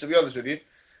struggling here, to be honest with you.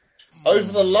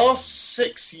 Over the last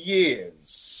 6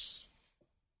 years,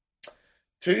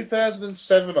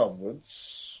 2007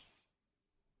 onwards.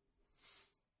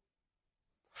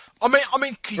 I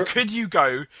mean, could you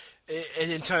go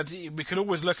in terms? We could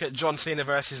always look at John Cena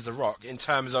versus The Rock in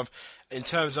terms of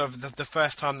the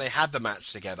first time they had the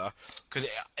match together, because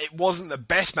it wasn't the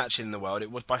best match in the world.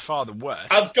 It was by far the worst.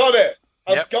 I've got it.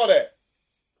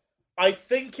 I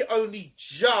think it only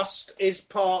just is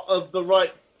part of the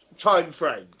right time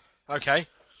frame. Okay.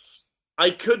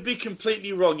 I could be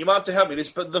completely wrong. You might have to help me with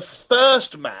this, but the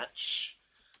first match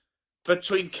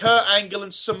between Kurt Angle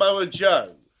and Samoa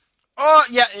Joe. Oh,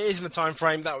 yeah, it is in the time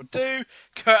frame. That would do.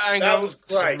 Kurt Angle, that was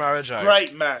great. Samoa Joe.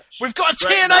 Great match. We've got a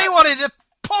TNA one in the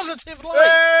positive light.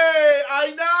 Hey,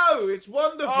 I know. It's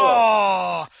wonderful.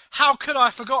 Oh, how could I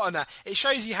have forgotten that? It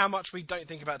shows you how much we don't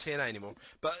think about TNA anymore.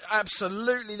 But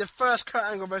absolutely, the first Kurt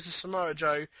Angle versus Samoa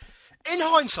Joe. In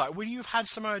hindsight, would you have had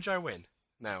Samoa Joe win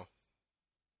now?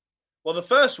 Well, the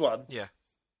first one? Yeah.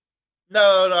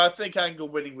 No, I think Angle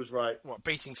winning was right. What,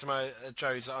 beating Samoa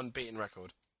Joe's unbeaten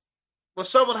record? Well,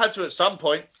 someone had to at some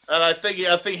point, and I think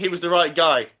he was the right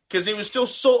guy because he was still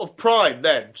sort of prime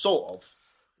then, sort of.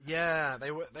 Yeah,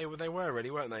 they were really,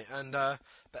 weren't they? And I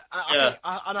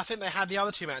think they had the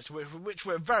other two matches which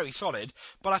were very solid,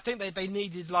 but I think they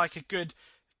needed like a good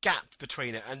gap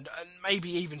between it, and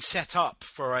maybe even set up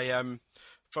for a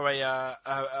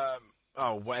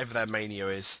whatever their Mania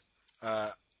is.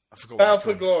 I forgot. Bound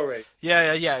for Glory.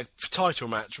 Yeah. Title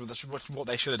match. That's what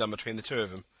they should have done between the two of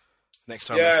them. Next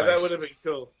time. Yeah, that would have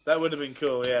been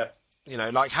cool. Yeah.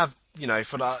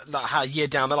 For a year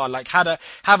down the line,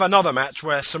 have another match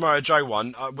where Samoa Joe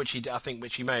won, which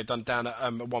he may have done down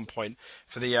at one point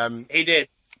for the. He did.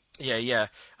 Yeah,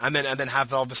 and then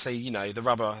have obviously the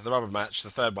rubber match,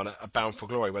 the third one at Bound for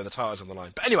Glory where the title's on the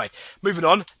line. But anyway, moving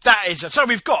on. So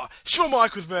we've got Shawn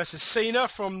Michaels versus Cena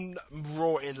from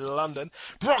Raw in London,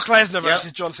 Brock Lesnar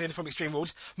versus John Cena from Extreme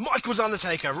Rules, Michaels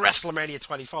Undertaker WrestleMania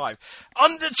 25,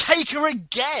 Undertaker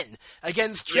again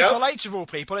against Triple H of all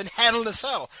people in Hell in a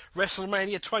Cell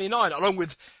WrestleMania 29, along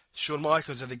with Shawn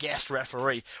Michaels as the guest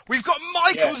referee. We've got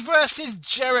Michaels versus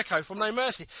Jericho from No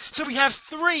Mercy. So we have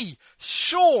 3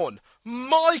 Shawn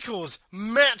Michaels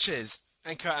matches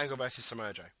and Kurt Angle versus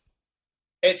Samoa Joe.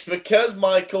 It's because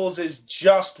Michaels is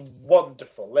just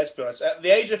wonderful. Let's be honest. At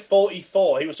the age of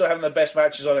 44, he was still having the best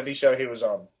matches on any show he was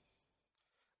on.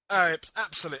 Oh,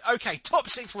 absolutely. Okay, top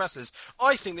 6 wrestlers.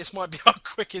 I think this might be our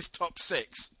quickest top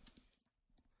 6.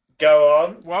 Go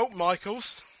on. Well,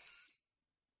 Michaels.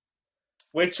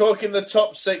 We're talking the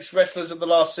top 6 wrestlers of the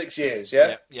last 6 years,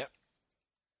 yeah? Yep.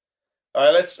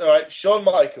 All right, Shawn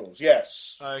Michaels,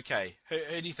 yes. Okay, who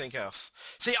do you think else?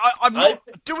 See, I'm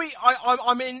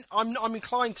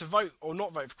inclined to vote or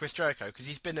not vote for Chris Jericho because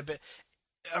he's been a bit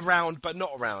around but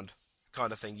not around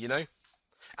kind of thing, you know.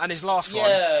 And his last one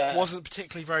wasn't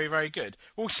particularly very, very good.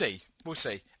 We'll see.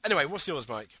 Anyway, what's yours,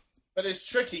 Mike? But it's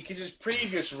tricky because his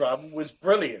previous run was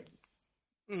brilliant.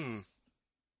 The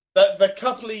The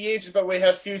couple of years ago we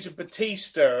had feuds with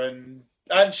Batista and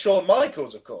Shawn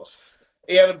Michaels, of course.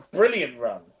 He had a brilliant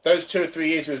run. Those 2 or 3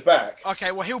 years he was back.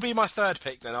 Okay, well, he'll be my third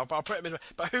pick then. I'll put him in.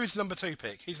 But who's number 2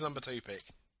 pick? He's the number 2 pick.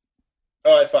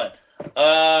 All right, fine.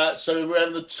 So we're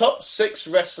in the top 6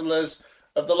 wrestlers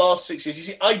of the last 6 years. You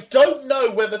see, I don't know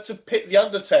whether to pick The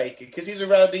Undertaker because he's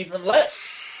around even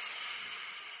less.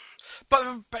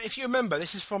 But if you remember,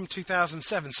 this is from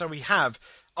 2007, so we have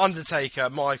Undertaker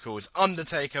Michaels,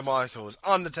 Undertaker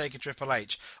Triple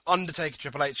H, Undertaker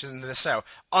Triple H in the Cell,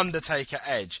 Undertaker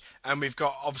Edge, and we've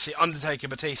got obviously Undertaker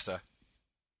Batista.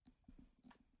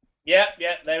 Yeah,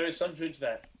 there is some truth to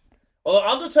that. Although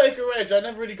Undertaker Edge, I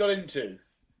never really got into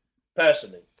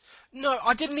personally. No,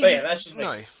 I didn't even. Yeah, that's just me.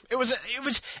 No, it was.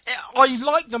 I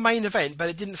liked the main event, but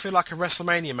it didn't feel like a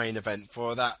WrestleMania main event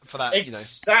for that.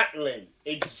 Exactly.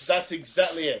 That's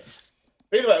exactly it.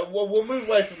 But anyway, we'll move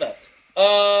away from that.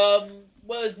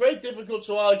 Well, it's very difficult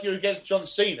to argue against John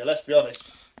Cena. Let's be honest.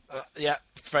 Yeah,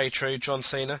 very true, John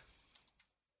Cena.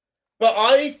 But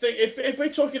I think if we're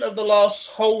talking of the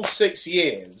last whole 6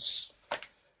 years,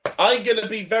 I'm going to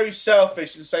be very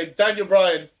selfish and say Daniel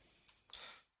Bryan.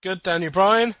 Good, Daniel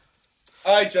Bryan.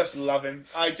 I just love him.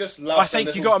 I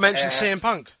think you got to mention CM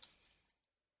Punk.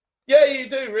 Yeah, you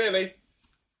do really.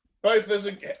 Both as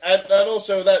and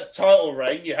also that title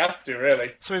reign, you have to really.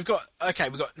 So we've got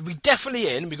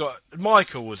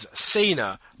Michaels,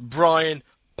 Cena, Bryan,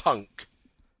 Punk.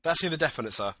 That's who the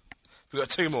definites are. We've got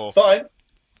 2 more. Fine.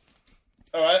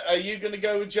 All right, are you going to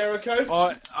go with Jericho?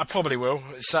 I probably will,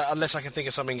 unless I can think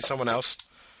of someone else.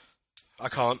 I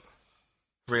can't.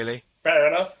 Really. Fair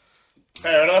enough.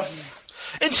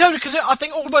 In terms, because I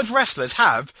think all those wrestlers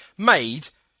have made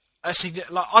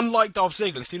unlike Dolph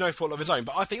Ziggler through no fault of his own,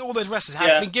 but I think all those wrestlers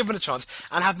have been given a chance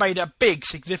and have made a big,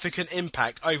 significant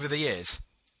impact over the years.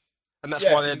 And that's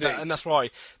why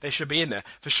they should be in there.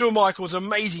 For Shawn Michaels,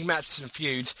 amazing matches and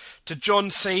feuds. To John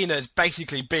Cena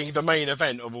basically being the main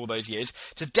event of all those years.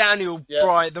 To Daniel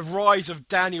Bryan, the rise of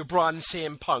Daniel Bryan and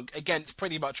CM Punk against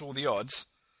pretty much all the odds.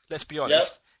 Let's be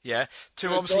honest. Yeah,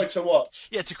 to obviously to watch.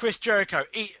 Yeah, to Chris Jericho,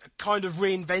 kind of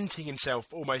reinventing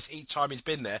himself almost each time he's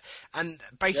been there, and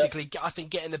basically, I think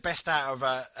getting the best out of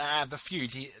the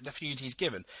feud he's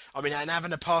given. I mean, and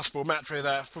having a passable match with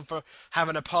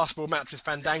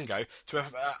Fandango to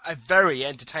a very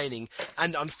entertaining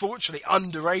and unfortunately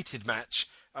underrated match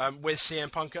with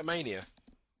CM Punk at Mania.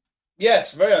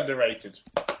 Yes, very underrated.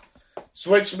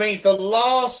 So which means the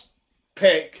last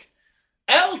pick.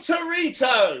 El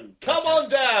Torito, come on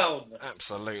down.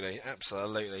 Absolutely. So,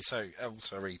 El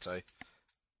Torito.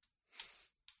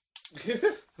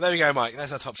 There we go, Mike.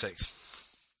 There's our top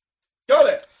 6. Got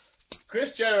it.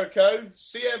 Chris Jericho,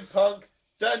 CM Punk,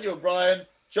 Daniel Bryan,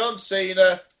 John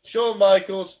Cena, Shawn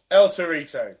Michaels, El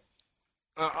Torito.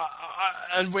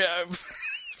 And we're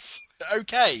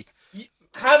okay.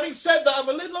 Having said that, I'm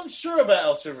a little unsure about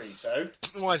El Torito.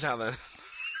 Why is that then?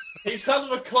 He's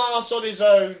kind of a class on his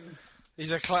own.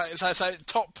 He's a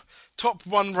top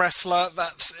 1 wrestler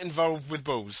that's involved with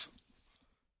bulls.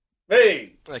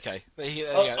 Me. Okay. There you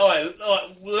go. All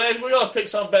right. We got to pick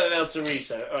something better than El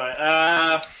Torito. All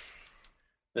right.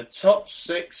 The top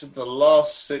 6 of the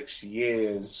last 6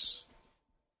 years.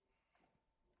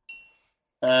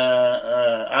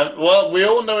 Well, we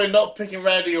all know we're not picking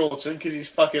Randy Orton because he's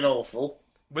fucking awful.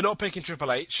 We're not picking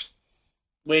Triple H.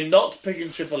 We're not picking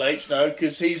Triple H, no,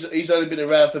 because he's only been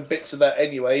around for bits of that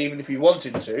anyway, even if he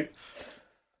wanted to.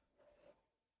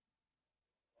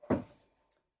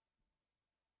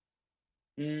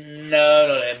 No,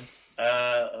 not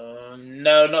him.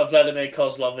 No, not Vladimir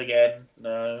Kozlov again.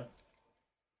 No.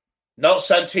 Not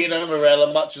Santino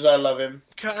Marella, much as I love him.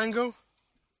 Kurt Angle?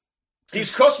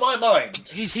 He's crossed my mind.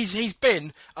 He's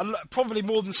been probably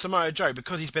more than Samoa Joe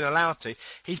because he's been allowed to.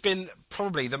 He's been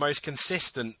probably the most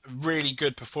consistent, really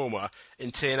good performer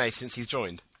in TNA since he's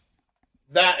joined.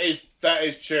 That is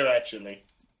true, actually.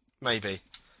 Maybe.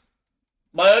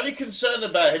 My only concern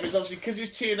about him is obviously because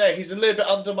he's TNA, he's a little bit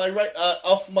under my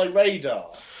off my radar.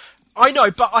 I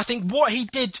know, but I think what he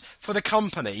did for the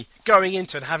company going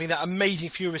into it and having that amazing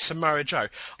feud with Samoa Joe,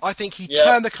 I think he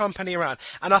turned the company around.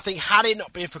 And I think had it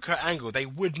not been for Kurt Angle, they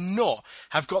would not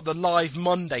have got the live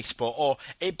Monday spot. Or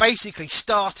it basically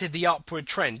started the upward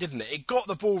trend, didn't it? It got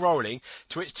the ball rolling,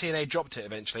 to which TNA dropped it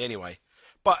eventually anyway.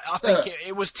 But I think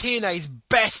it was TNA's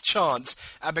best chance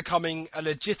at becoming a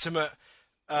legitimate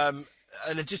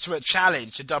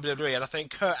challenge to WWE, and I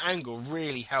think Kurt Angle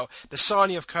really helped. The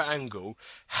signing of Kurt Angle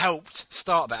helped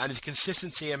start that, and his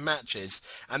consistency in matches,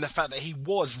 and the fact that he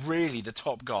was really the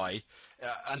top guy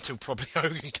until probably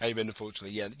Hogan came in,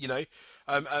 unfortunately. Yeah, you know,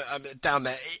 down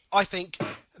there. I think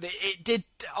it did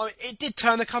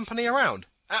turn the company around.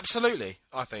 Absolutely,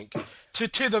 I think to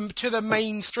the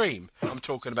mainstream. I'm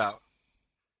talking about.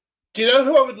 Do you know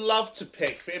who I would love to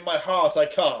pick, but in my heart I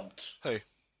can't? Who?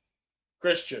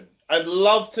 Christian. I'd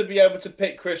love to be able to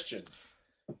pick Christian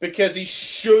because he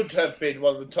should have been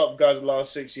one of the top guys in the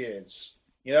last 6 years.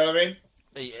 You know what I mean?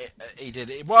 He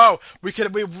did. Well, you could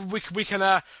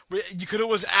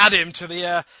always add him to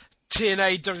the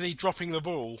TNA WWE dropping the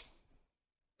ball.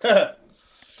 But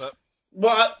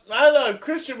well, I know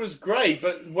Christian was great,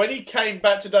 but when he came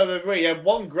back to WWE, he had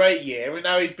one great year, and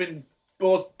now he's been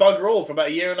bugger all for about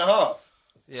a year and a half.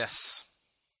 Yes.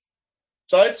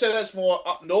 So I'd say that's more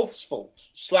up north's fault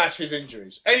 / his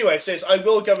injuries. Anyway, sis, I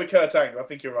will go with Kurt Angle. I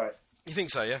think you're right. You think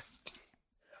so, yeah?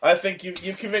 I think you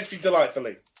convinced me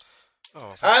delightfully.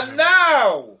 Oh, and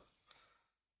now,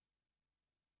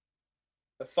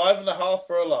 the 5.5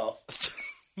 for a laugh.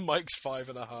 Mike's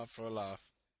 5.5 for a laugh.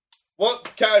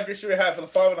 What category should we have for the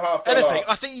 5.5 for Anything. a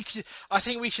laugh? I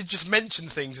think we should just mention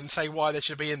things and say why they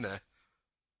should be in there.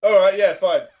 All right, yeah,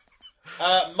 fine.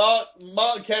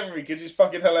 Mark Henry, because he's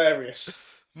fucking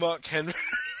hilarious. Mark Henry.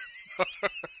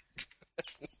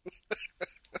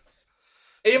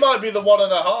 He might be the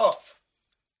 1.5.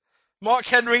 Mark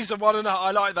Henry's the 1.5.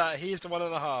 I like that. He is the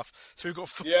 1.5. So we've got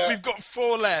we've got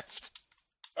 4 left.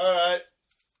 All right.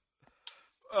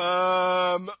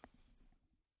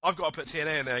 I've got to put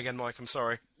TNA in there again, Mike. I'm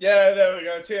sorry. Yeah, there we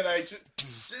go. TNA.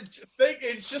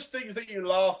 It's just things that you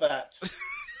laugh at.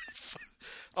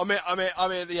 I mean,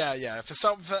 yeah.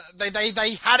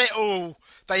 They had it all.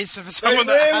 For someone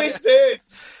they that really had it, did,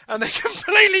 and they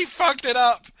completely fucked it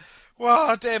up.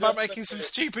 Wow, dear, by making some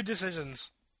stupid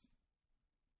decisions.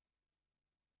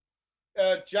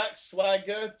 Jack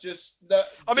Swagger just.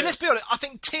 Let's be honest. I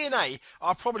think TNA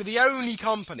are probably the only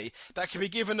company that can be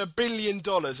given $1 billion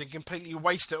and completely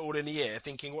waste it all in a year,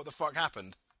 thinking, "What the fuck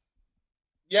happened?"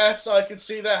 Yes, I could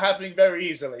see that happening very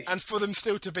easily. And for them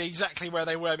still to be exactly where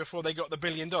they were before they got the $1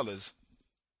 billion.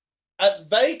 And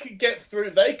they could get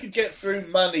through. They could get through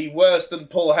money worse than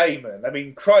Paul Heyman. I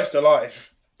mean, Christ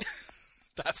alive.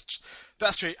 That's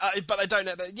true. But they don't.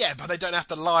 But they don't have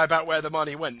to lie about where the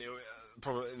money went.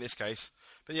 Probably in this case.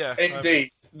 But yeah, indeed,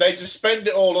 they just spend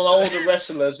it all on older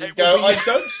wrestlers and go. I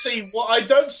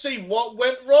don't see what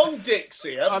went wrong,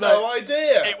 Dixie. I have no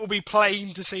idea. It will be plain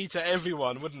to see to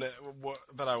everyone, wouldn't it?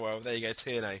 But oh well. There you go.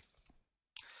 TNA.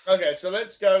 Okay, so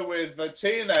let's go with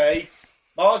TNA.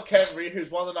 Mark Henry, who's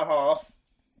 1.5.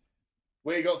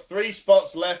 We got 3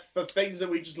 spots left for things that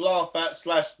we just laugh at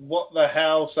 / what the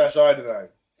hell / I don't know.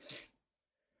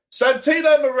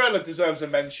 Santino Marella deserves a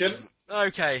mention.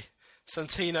 Okay,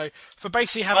 Santino, for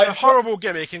basically having a horrible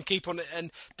gimmick and keep on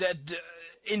and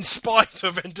in spite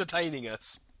of entertaining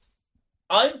us.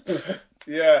 I'm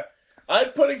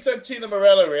putting Santino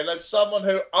Marella in as someone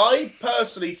who I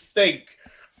personally think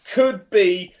could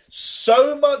be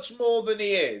so much more than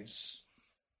he is.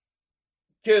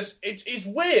 Because it's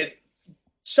weird.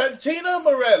 Santino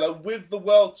Marella with the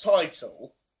world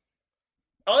title,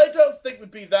 I don't think would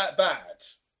be that bad.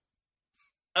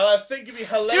 And I think it'd be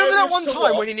hilarious. Do you remember that one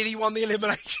time when he nearly won the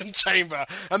Elimination Chamber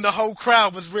and the whole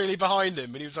crowd was really behind him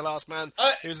and he was the last man?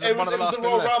 He was one of the last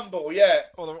men left. It was the Royal Rumble, yeah.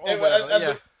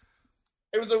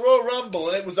 It was the Royal Rumble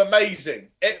and it was amazing.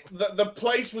 The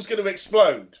place was going to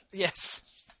explode. Yes.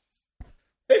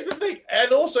 Here's the thing.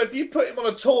 And also, if you put him on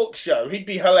a talk show, he'd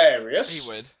be hilarious. He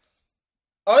would.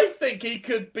 I think he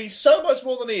could be so much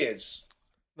more than he is.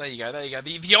 There you go.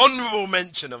 The honourable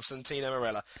mention of Santino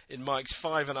Marella in Mike's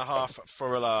 5.5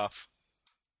 for a laugh.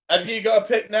 Have you got a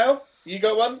pick now? You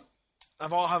got one?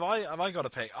 Have I got a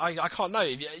pick? I can't know.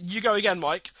 You go again,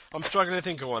 Mike. I'm struggling to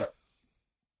think of one.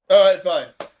 All right, fine.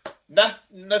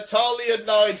 Natalia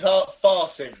Neidhart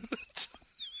farting.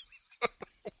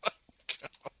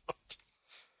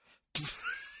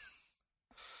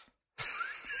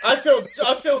 I feel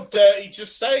dirty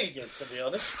just saying it, to be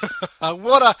honest.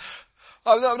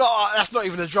 That's not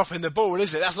even a drop in the ball,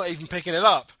 is it? That's not even picking it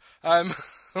up. I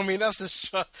mean, that's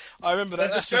the. I remember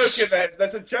that. There's a joke in there.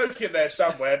 There's a joke in there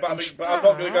somewhere, but I'm not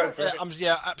going to go for it.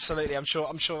 Yeah, absolutely. I'm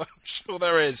sure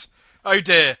there is. Oh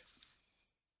dear.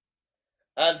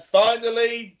 And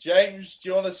finally, James, do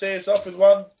you want to see us off with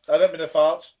one? I don't mean a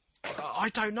fart. I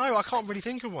don't know. I can't really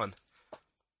think of one.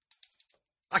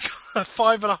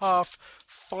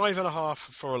 5.5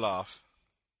 for a laugh.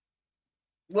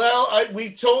 Well,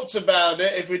 we talked about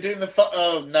it. If we're doing the...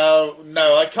 oh,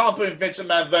 no. I can't put in Vincent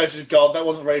Mann versus God. That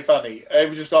wasn't very funny. It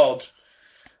was just odd.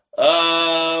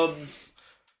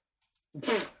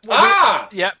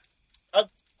 Yep.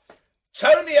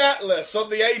 Tony Atlas on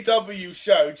the AW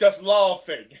show just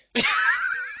laughing.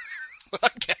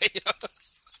 Okay.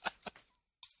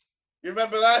 You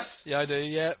remember that? Yeah, I do.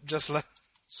 Yeah,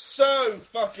 so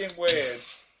fucking weird.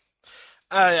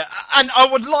 Yeah. And I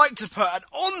would like to put an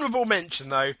honourable mention,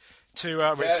 though, to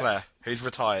Ric Flair, who's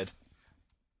retired.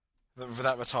 For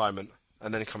that retirement.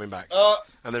 And then coming back.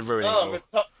 And then ruining it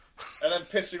all. And then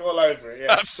pissing all over it,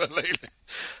 yeah. Absolutely.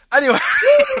 Anyway.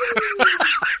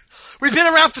 We've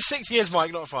been around for 6 years,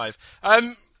 Mike, not 5.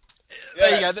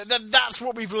 There you go. That's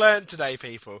what we've learnt today,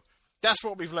 people. That's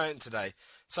what we've learnt today.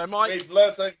 So, Mike... We've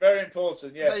learnt something very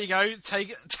important, yes. There you go.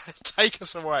 Take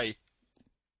us away.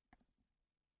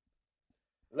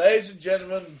 Ladies and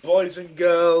gentlemen, boys and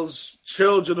girls,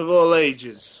 children of all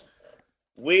ages,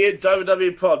 we at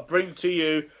WWE Pod bring to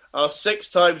you our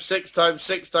 6-time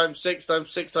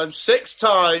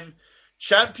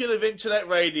champion of internet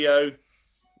radio,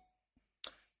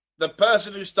 the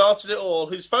person who started it all,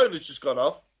 whose phone has just gone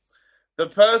off, the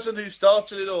person who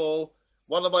started it all,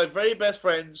 one of my very best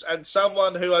friends, and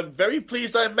someone who I'm very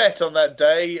pleased I met on that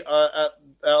day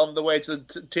on the way to the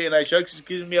TNA show, because it's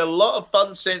given me a lot of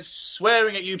fun since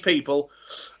swearing at you people.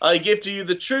 I give to you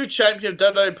the true champion of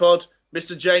WWE Pod,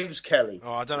 Mr. James Kelly.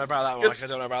 Oh, I don't know about that, Mike. I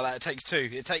don't know about that. It takes two.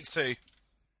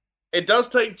 It does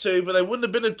take two, but there wouldn't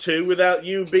have been a two without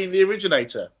you being the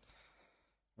originator.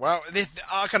 Well,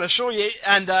 I can assure you,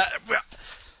 and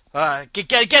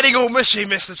getting all mushy,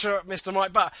 Mr.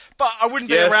 Mike, but I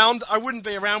wouldn't be around. I wouldn't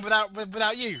be around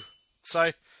without you.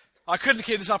 So I couldn't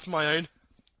keep this up on my own.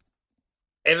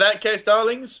 In that case,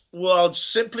 darlings, well, I'll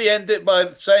simply end it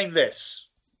by saying this: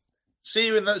 see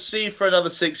you for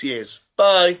another 6 years.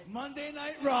 Bye. Monday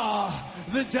Night Raw,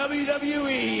 the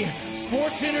WWE,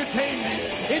 sports entertainment,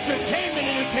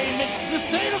 the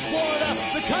state of Florida,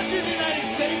 the country of the United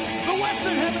States, the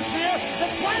Western Hemisphere, the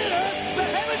planet Earth, the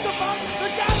heavens above, the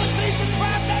galaxies, the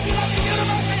crab nebula, the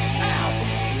universe itself.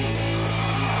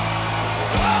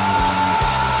 Oh,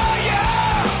 yeah!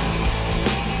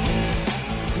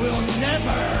 We'll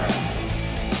never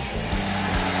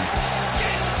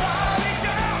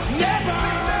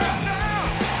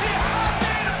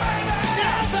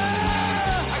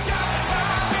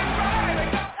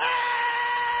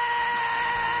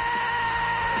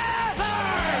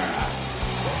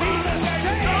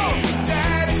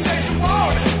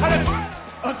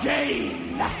again.